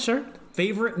Ross. Yeah, sure.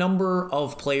 Favorite number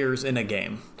of players in a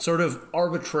game? Sort of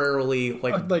arbitrarily,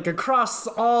 like across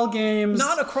all games.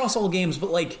 Not across all games,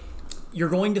 but like you're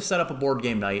going to set up a board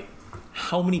game night.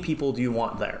 How many people do you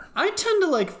want there? I tend to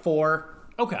like 4.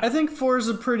 Okay. I think 4 is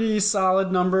a pretty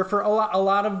solid number. For a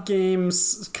lot of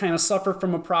games kind of suffer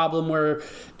from a problem where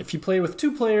if you play with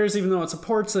 2 players, even though it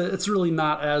supports it, it's really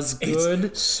not as good.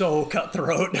 It's so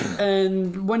cutthroat.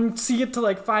 And when you get to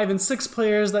like 5 and 6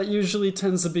 players, that usually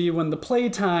tends to be when the play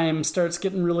time starts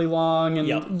getting really long and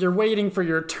you're waiting for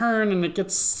your turn and it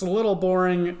gets a little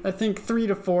boring. I think 3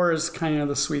 to 4 is kind of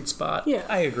the sweet spot. Yeah,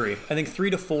 I agree. I think 3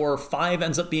 to 4, 5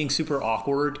 ends up being super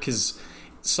awkward because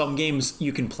some games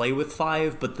you can play with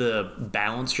 5, but the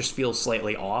balance just feels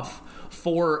slightly off.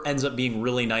 4 ends up being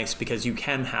really nice because you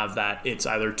can have that. It's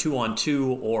either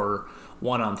 2-on-2 or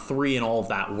 1-on-3, and all of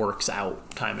that works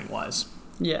out timing-wise.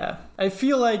 Yeah. I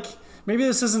feel like maybe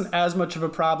this isn't as much of a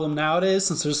problem nowadays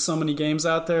since there's so many games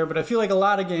out there, but I feel like a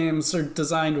lot of games are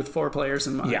designed with 4 players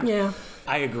in mind. Yeah.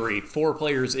 I agree. 4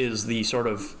 players is the sort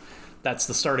of, that's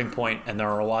the starting point, and there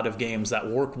are a lot of games that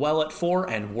work well at 4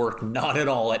 and work not at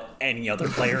all at any other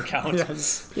player count.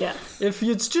 Yes. Yeah. If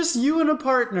it's just you and a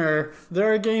partner,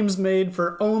 there are games made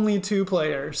for only 2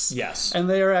 players. Yes. And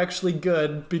they are actually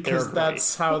good because They're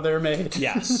that's how they're made.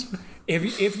 Yes.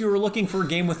 If you were looking for a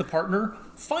game with a partner,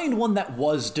 find one that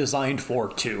was designed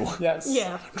for 2. Yes.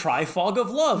 Yeah. Try Fog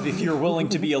of Love if you're willing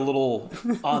to be a little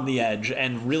on the edge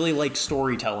and really like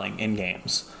storytelling in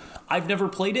games. I've never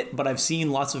played it, but I've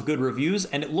seen lots of good reviews,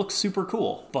 and it looks super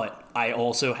cool. But I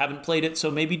also haven't played it, so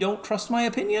maybe don't trust my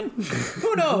opinion?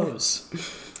 Who knows?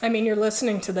 I mean, you're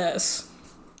listening to this.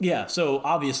 Yeah, so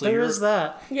obviously There is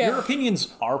that. Yeah. your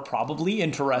opinions are probably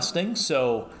interesting,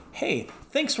 so hey,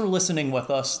 thanks for listening with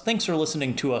us. Thanks for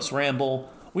listening to us ramble.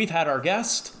 We've had our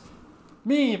guest,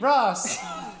 Me, Ross.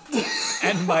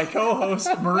 and my co-host,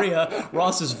 Maria.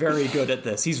 Ross is very good at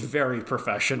this. He's very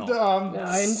professional.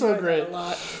 I enjoyed so great.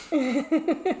 that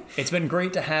a lot. It's been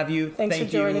great to have you. Thanks Thank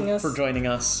for joining you us. for joining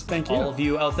us. Thank you. All of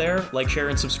you out there, like, share,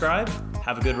 and subscribe.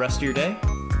 Have a good rest of your day.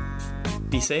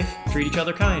 Be safe. Treat each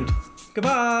other kind.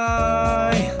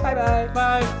 Goodbye. Bye-bye.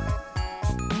 Bye.